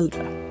jag är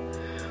äldre.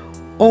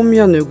 Om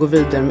jag nu går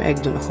vidare med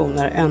äggdonation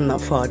är en av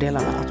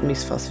fördelarna att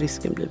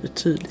missfallsrisken blir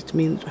betydligt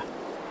mindre.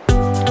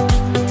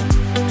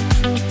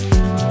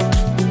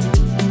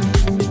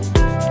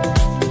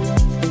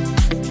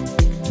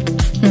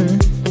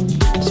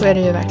 Så är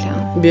det ju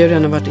verkligen. Vi har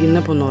redan varit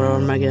inne på några av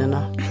de här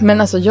grejerna.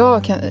 Men alltså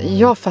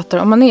jag fattar,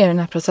 om man är i den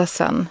här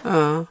processen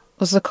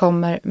och så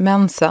kommer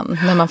mensen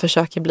när man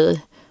försöker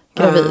bli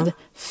gravid.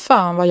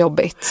 Fan vad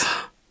jobbigt.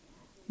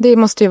 Det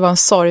måste ju vara en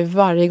sorg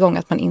varje gång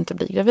att man inte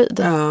blir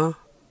gravid. Ja.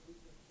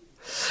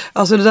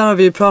 Alltså det där har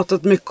vi ju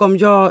pratat mycket om.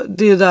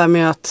 Det är det där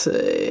med att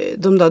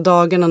de där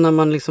dagarna när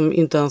man liksom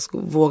inte ens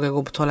vågar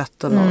gå på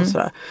toaletten och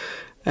sådär.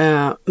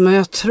 Men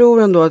jag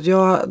tror ändå att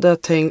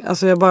jag tänkt,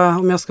 alltså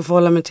om jag ska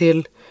förhålla mig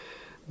till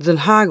den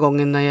här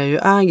gången när jag ju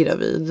är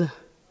gravid.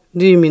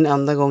 Det är ju min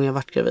enda gång jag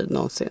varit gravid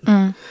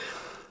någonsin.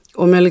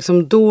 Om jag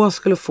liksom då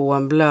skulle få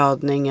en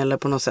blödning eller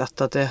på något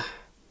sätt att det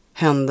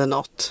hände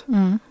något.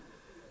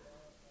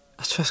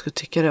 Jag tror jag skulle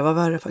tycka det var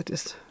värre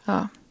faktiskt.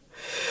 Ja.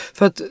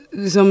 För att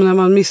liksom, när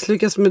man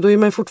misslyckas med, då är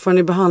man ju fortfarande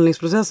i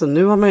behandlingsprocessen.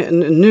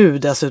 Nu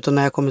dessutom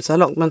när jag kommit så här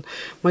långt. Men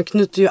man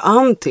knyter ju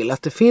an till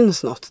att det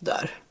finns något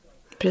där.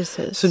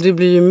 Precis. Så det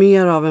blir ju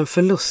mer av en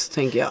förlust,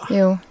 tänker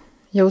jag.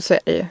 Jo, så är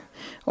det ju.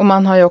 Och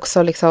man har ju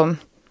också liksom,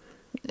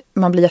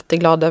 man blir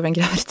jätteglad över en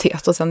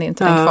graviditet och sen är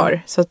inte den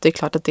kvar. Så att det är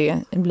klart att det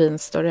blir en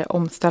större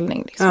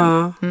omställning. Liksom.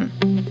 Ja.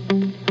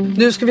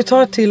 Nu ska vi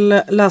ta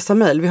till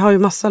läsarmail. Vi har ju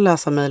massa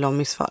läsarmail om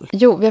missfall.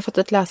 Jo, vi har fått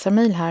ett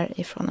läsarmail här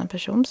ifrån en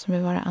person som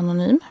vill vara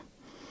anonym.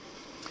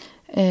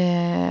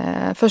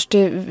 Först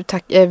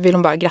vill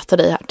hon bara gratta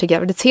dig här till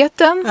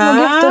graviditeten. Och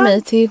gratta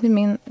mig till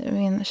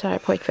min kära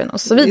pojkvän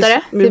och så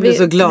vidare. Vi blir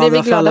så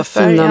glada för alla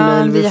fina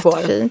mejl vi får.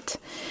 Jättefint.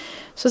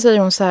 Så säger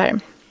hon så här.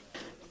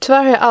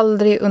 Tyvärr har jag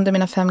aldrig under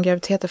mina 5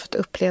 graviditeter fått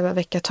uppleva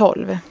vecka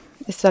 12.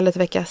 Istället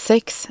vecka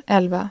 6,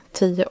 11,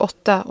 10,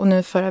 8 och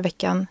nu förra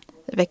veckan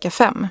vecka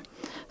 5.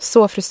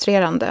 Så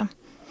frustrerande.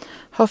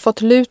 Har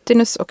fått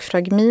lutinus och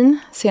fragmin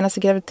senaste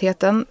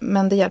graviditeten,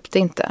 men det hjälpte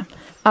inte.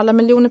 Alla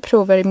miljoner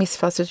prover i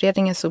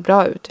missfallsutredningen såg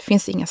bra ut. Det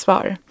finns inga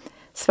svar.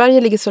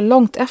 Sverige ligger så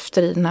långt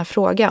efter i den här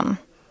frågan.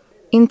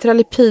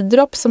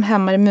 Intralipiddropp som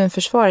hämmar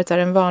immunförsvaret är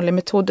en vanlig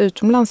metod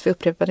utomlands vid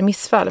upprepade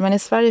missfall. Men i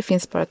Sverige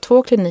finns bara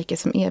 2 kliniker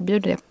som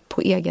erbjuder det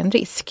på egen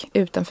risk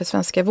utanför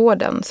svenska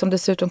vården, som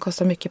dessutom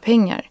kostar mycket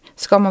pengar.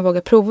 Ska man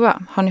våga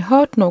prova? Har ni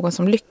hört någon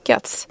som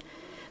lyckats?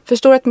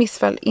 Förstår att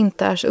missfall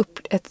inte är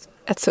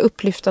ett så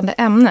upplyftande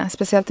ämne,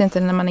 speciellt inte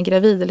när man är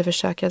gravid eller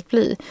försöker att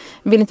bli.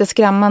 Vill inte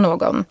skrämma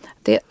någon.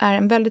 Det är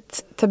en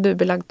väldigt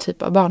tabubelagd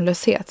typ av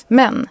barnlöshet.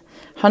 Men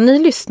har ni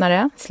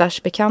lyssnare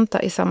 /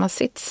 bekanta i samma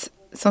sits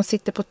som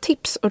sitter på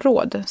tips och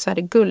råd, så är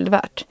det guld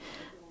värt.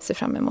 Ser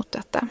fram emot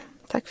detta.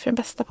 Tack för den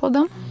bästa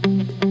podden.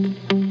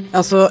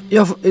 Alltså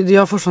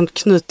jag får sånt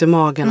knyt i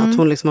magen att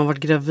hon liksom har varit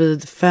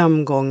gravid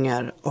 5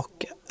 gånger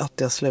och att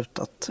det har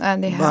slutat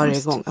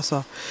varje gång.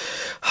 Alltså,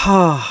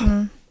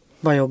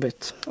 vad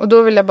jobbigt. Och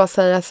då vill jag bara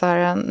säga så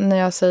här, när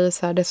jag säger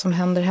så här, det som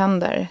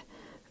händer.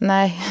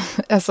 Nej,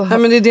 alltså. Nej,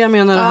 men det är det jag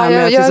menar här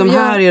med att liksom,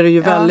 här är det ju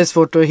väldigt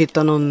svårt att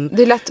hitta någon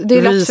Det är lätt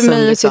för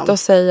mig liksom. att sitta och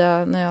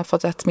säga när jag har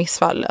fått ett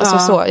missfall. Alltså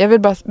så,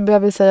 jag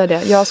vill säga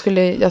det.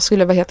 Jag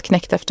skulle vara helt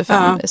knäckt efter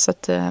 5. Så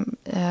att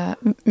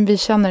vi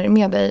känner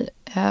med dig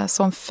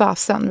som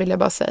fasen, vill jag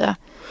bara säga.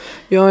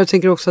 Ja, jag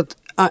tänker också att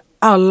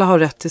alla har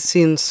rätt till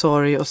sin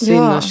sorg och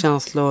sina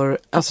känslor.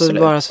 Alltså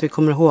absolut. Bara så vi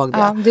kommer ihåg det.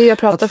 Ja, det jag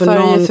pratar för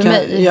är ju för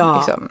mig. Ja,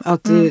 liksom.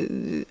 Att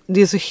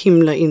det är så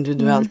himla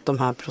individuellt de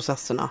här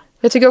processerna.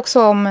 Jag tycker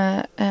också om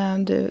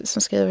du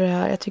som skriver det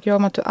här. Jag tycker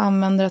om att du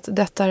använder att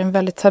detta är en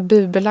väldigt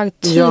tabubelagd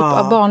typ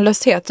av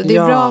barnlöshet. Det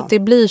är bra att det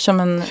blir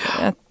som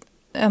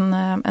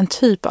en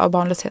typ av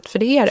barnlöshet. För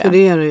det är det. För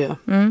det är det ju.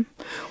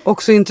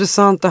 Också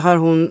intressant det här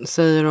hon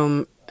säger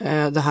om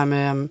det här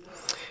med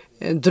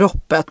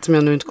droppet, som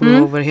jag nu inte kommer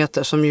ihåg vad det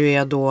heter, som ju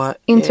är då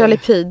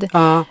Intralipid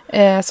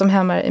som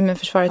hämmar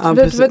immunförsvaret.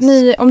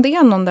 Om det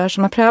är någon där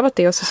som har prövat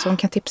det och som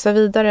kan tipsa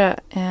vidare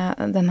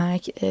den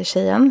här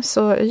tjejen,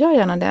 så gör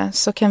gärna det,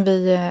 så kan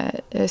vi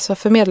så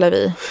förmedlar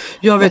vi.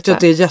 Jag vet ju att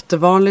det är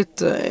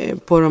jättevanligt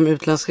på de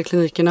utländska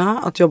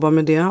klinikerna att jobba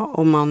med det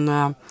om man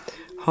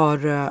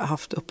har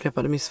haft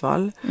upprepade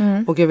missfall.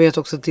 Och jag vet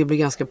också att det blir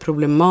ganska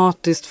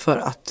problematiskt för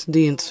att det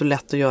är inte så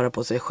lätt att göra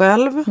på sig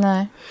själv.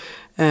 Nej.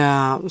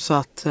 Så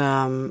att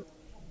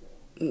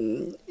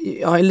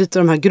i lite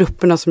av de här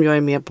grupperna som jag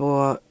är med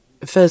på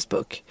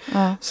Facebook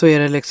så är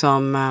det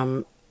liksom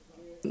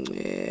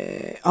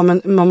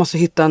men man måste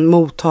hitta en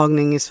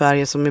mottagning i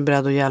Sverige som är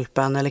beredd att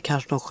hjälpa en, eller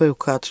kanske någon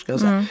sjuksköterska och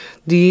så.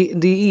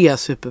 Det är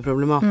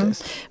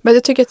superproblematiskt. Men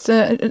jag tycker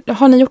att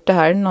har ni gjort det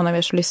här, någon av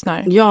er som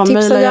lyssnar? Ja,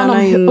 tipsa gärna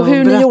om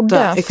hur ni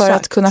gjorde för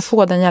att kunna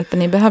få den hjälpen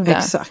ni behövde.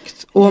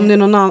 Exakt. Och om ni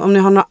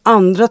har några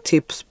andra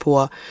tips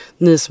på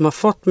ni som har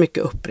fått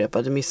mycket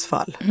upprepade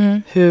missfall.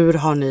 Hur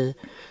har ni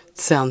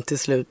sen till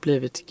slut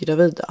blivit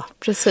gravida?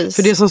 Precis.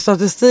 För det som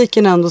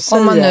statistiken ändå säger.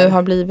 Om man nu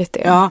har blivit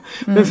det. Ja,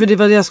 men för det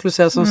var det jag skulle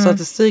säga. Som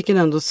statistiken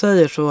ändå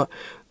säger, så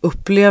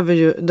upplever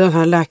ju den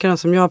här läkaren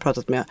som jag har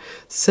pratat med,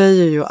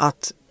 säger ju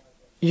att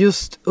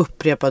just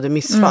upprepade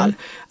missfall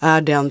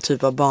är den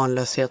typ av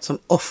barnlöshet som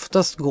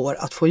oftast går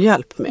att få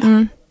hjälp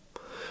med.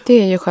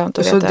 Det är ju skönt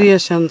att veta. Så det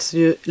känns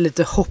ju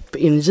lite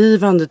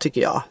hoppingivande,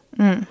 tycker jag.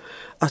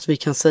 Att vi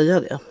kan säga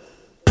det.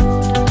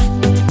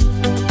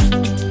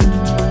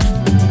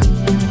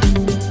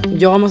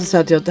 Jag måste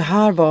säga att det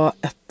här var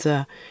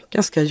ett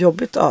ganska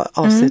jobbigt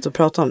avsnitt att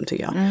prata om,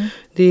 tycker jag.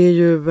 Det är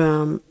ju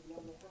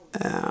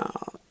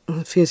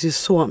det finns ju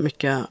så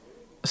mycket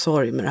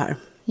sorg med det här.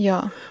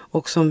 Ja.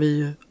 Och som vi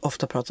ju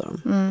ofta pratar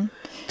om.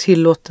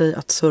 Tillåt dig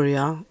att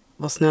sörja.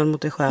 Var snäll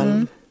mot dig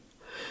själv.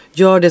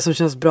 Gör det som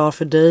känns bra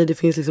för dig. Det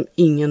finns liksom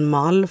ingen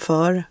mall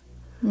för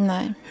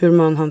hur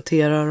man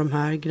hanterar de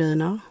här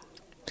grejerna.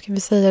 Ska vi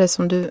säga det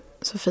som du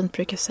så fint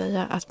brukar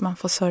säga, att man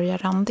får sörja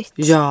randigt?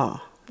 Ja,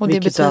 och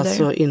vilket det betyder...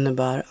 alltså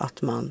innebär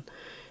att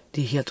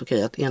det är helt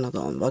okej att ena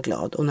dagen vara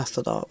glad och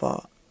nästa dag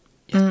vara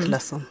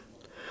jätteledsen.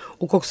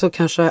 Och också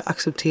kanske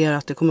acceptera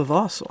att det kommer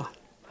vara så.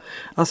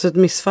 Alltså ett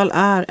missfall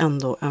är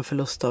ändå en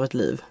förlust av ett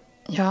liv.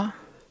 Ja.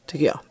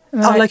 Tycker jag.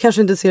 Alla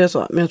kanske inte ser det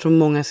så, men jag tror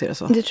många ser det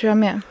så. Det tror jag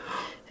med.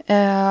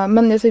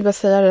 Men jag tänkte bara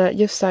säga det,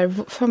 just så här,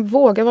 fan,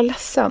 våga vara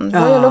ledsen.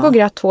 Jag låg och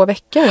grät 2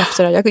 veckor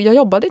efter det. Jag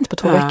jobbade inte på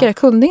 2 veckor, jag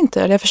kunde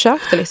inte. Eller jag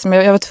försökte liksom,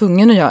 jag var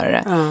tvungen att göra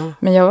det.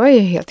 Men jag var ju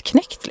helt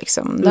knäckt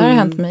liksom. Det har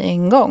hänt mig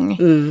en gång.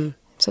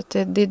 Så att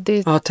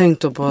det... Ja, tänk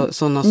då på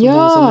sådana som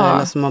hon som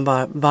är som man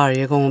bara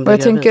varje gång blir. Och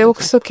jag tänker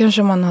också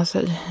kanske man har så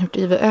här, gjort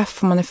IVF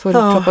och man är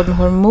fullproppad med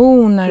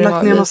hormoner.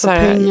 Lagt ner massa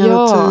pengar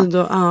och tid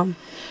och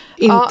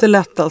inte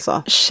lätt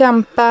alltså.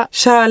 Kämpa.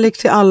 Kärlek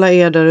till alla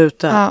er där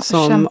ute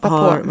som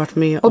har varit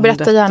med och om berätta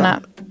detta.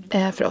 Gärna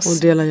för oss.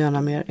 Och dela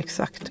gärna mer,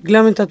 exakt.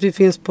 Glöm inte att vi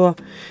finns på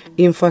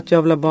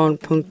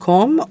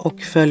info@javlabarn.com och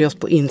följ oss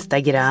på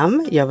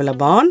Instagram,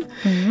 javlabarn.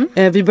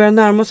 Vi börjar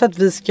närma oss att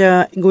vi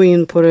ska gå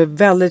in på det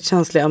väldigt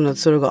känsliga ämnet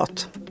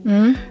surrogat.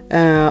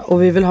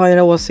 Och vi vill ha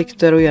era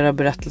åsikter och era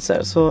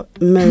berättelser, så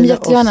mejla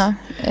oss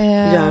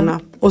gärna.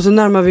 Och så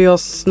närmar vi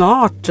oss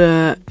snart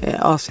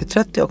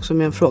AC30 också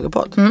med en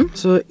frågepodd.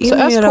 Så in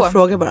med era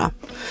frågor bara.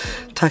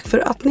 Tack för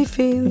att ni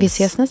finns. Vi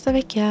ses nästa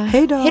vecka.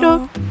 Hej då. Hej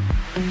då.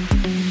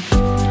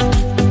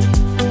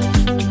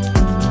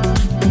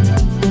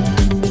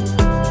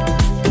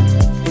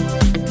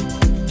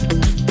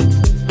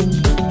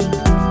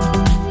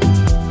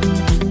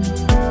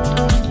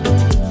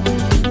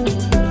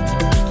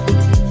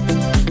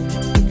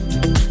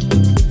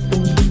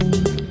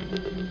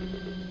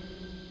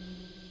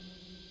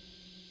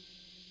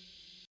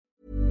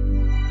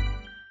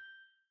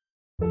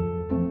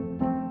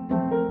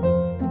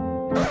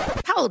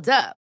 Hold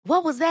up.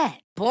 What was that?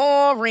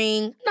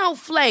 Boring. No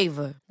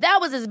flavor. That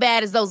was as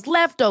bad as those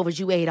leftovers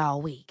you ate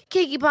all week.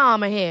 Keke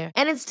Palmer here.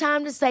 And it's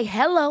time to say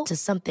hello to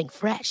something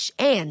fresh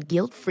and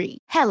guilt-free.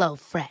 Hello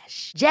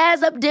Fresh.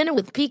 Jazz up dinner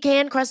with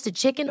pecan-crusted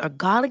chicken or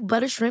garlic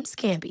butter shrimp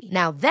scampi.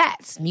 Now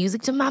that's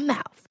music to my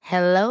mouth.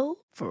 Hello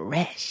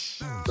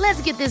Fresh.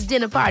 Let's get this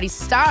dinner party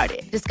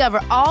started.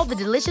 Discover all the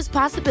delicious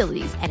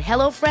possibilities at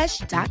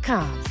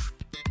hellofresh.com.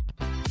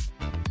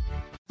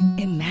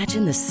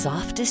 Imagine the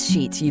softest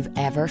sheets you've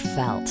ever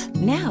felt.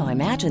 Now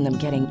imagine them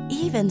getting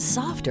even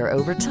softer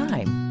over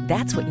time.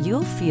 That's what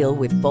you'll feel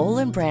with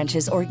Boll &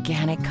 Branch's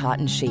organic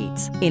cotton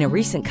sheets. In a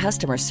recent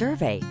customer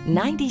survey,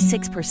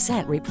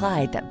 96%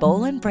 replied that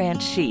Boll &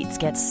 Branch sheets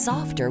get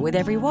softer with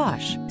every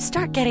wash.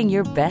 Start getting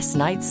your best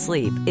night's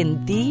sleep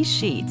in these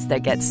sheets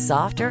that get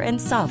softer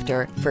and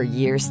softer for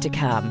years to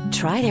come.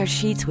 Try their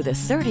sheets with a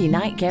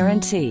 30-night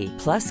guarantee.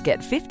 Plus, get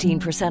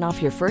 15%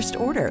 off your first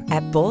order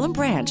at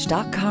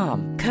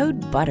bollandbranch.com.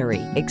 Code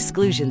BUTTERY.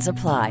 Exclusions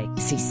apply.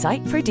 See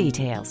site for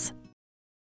details.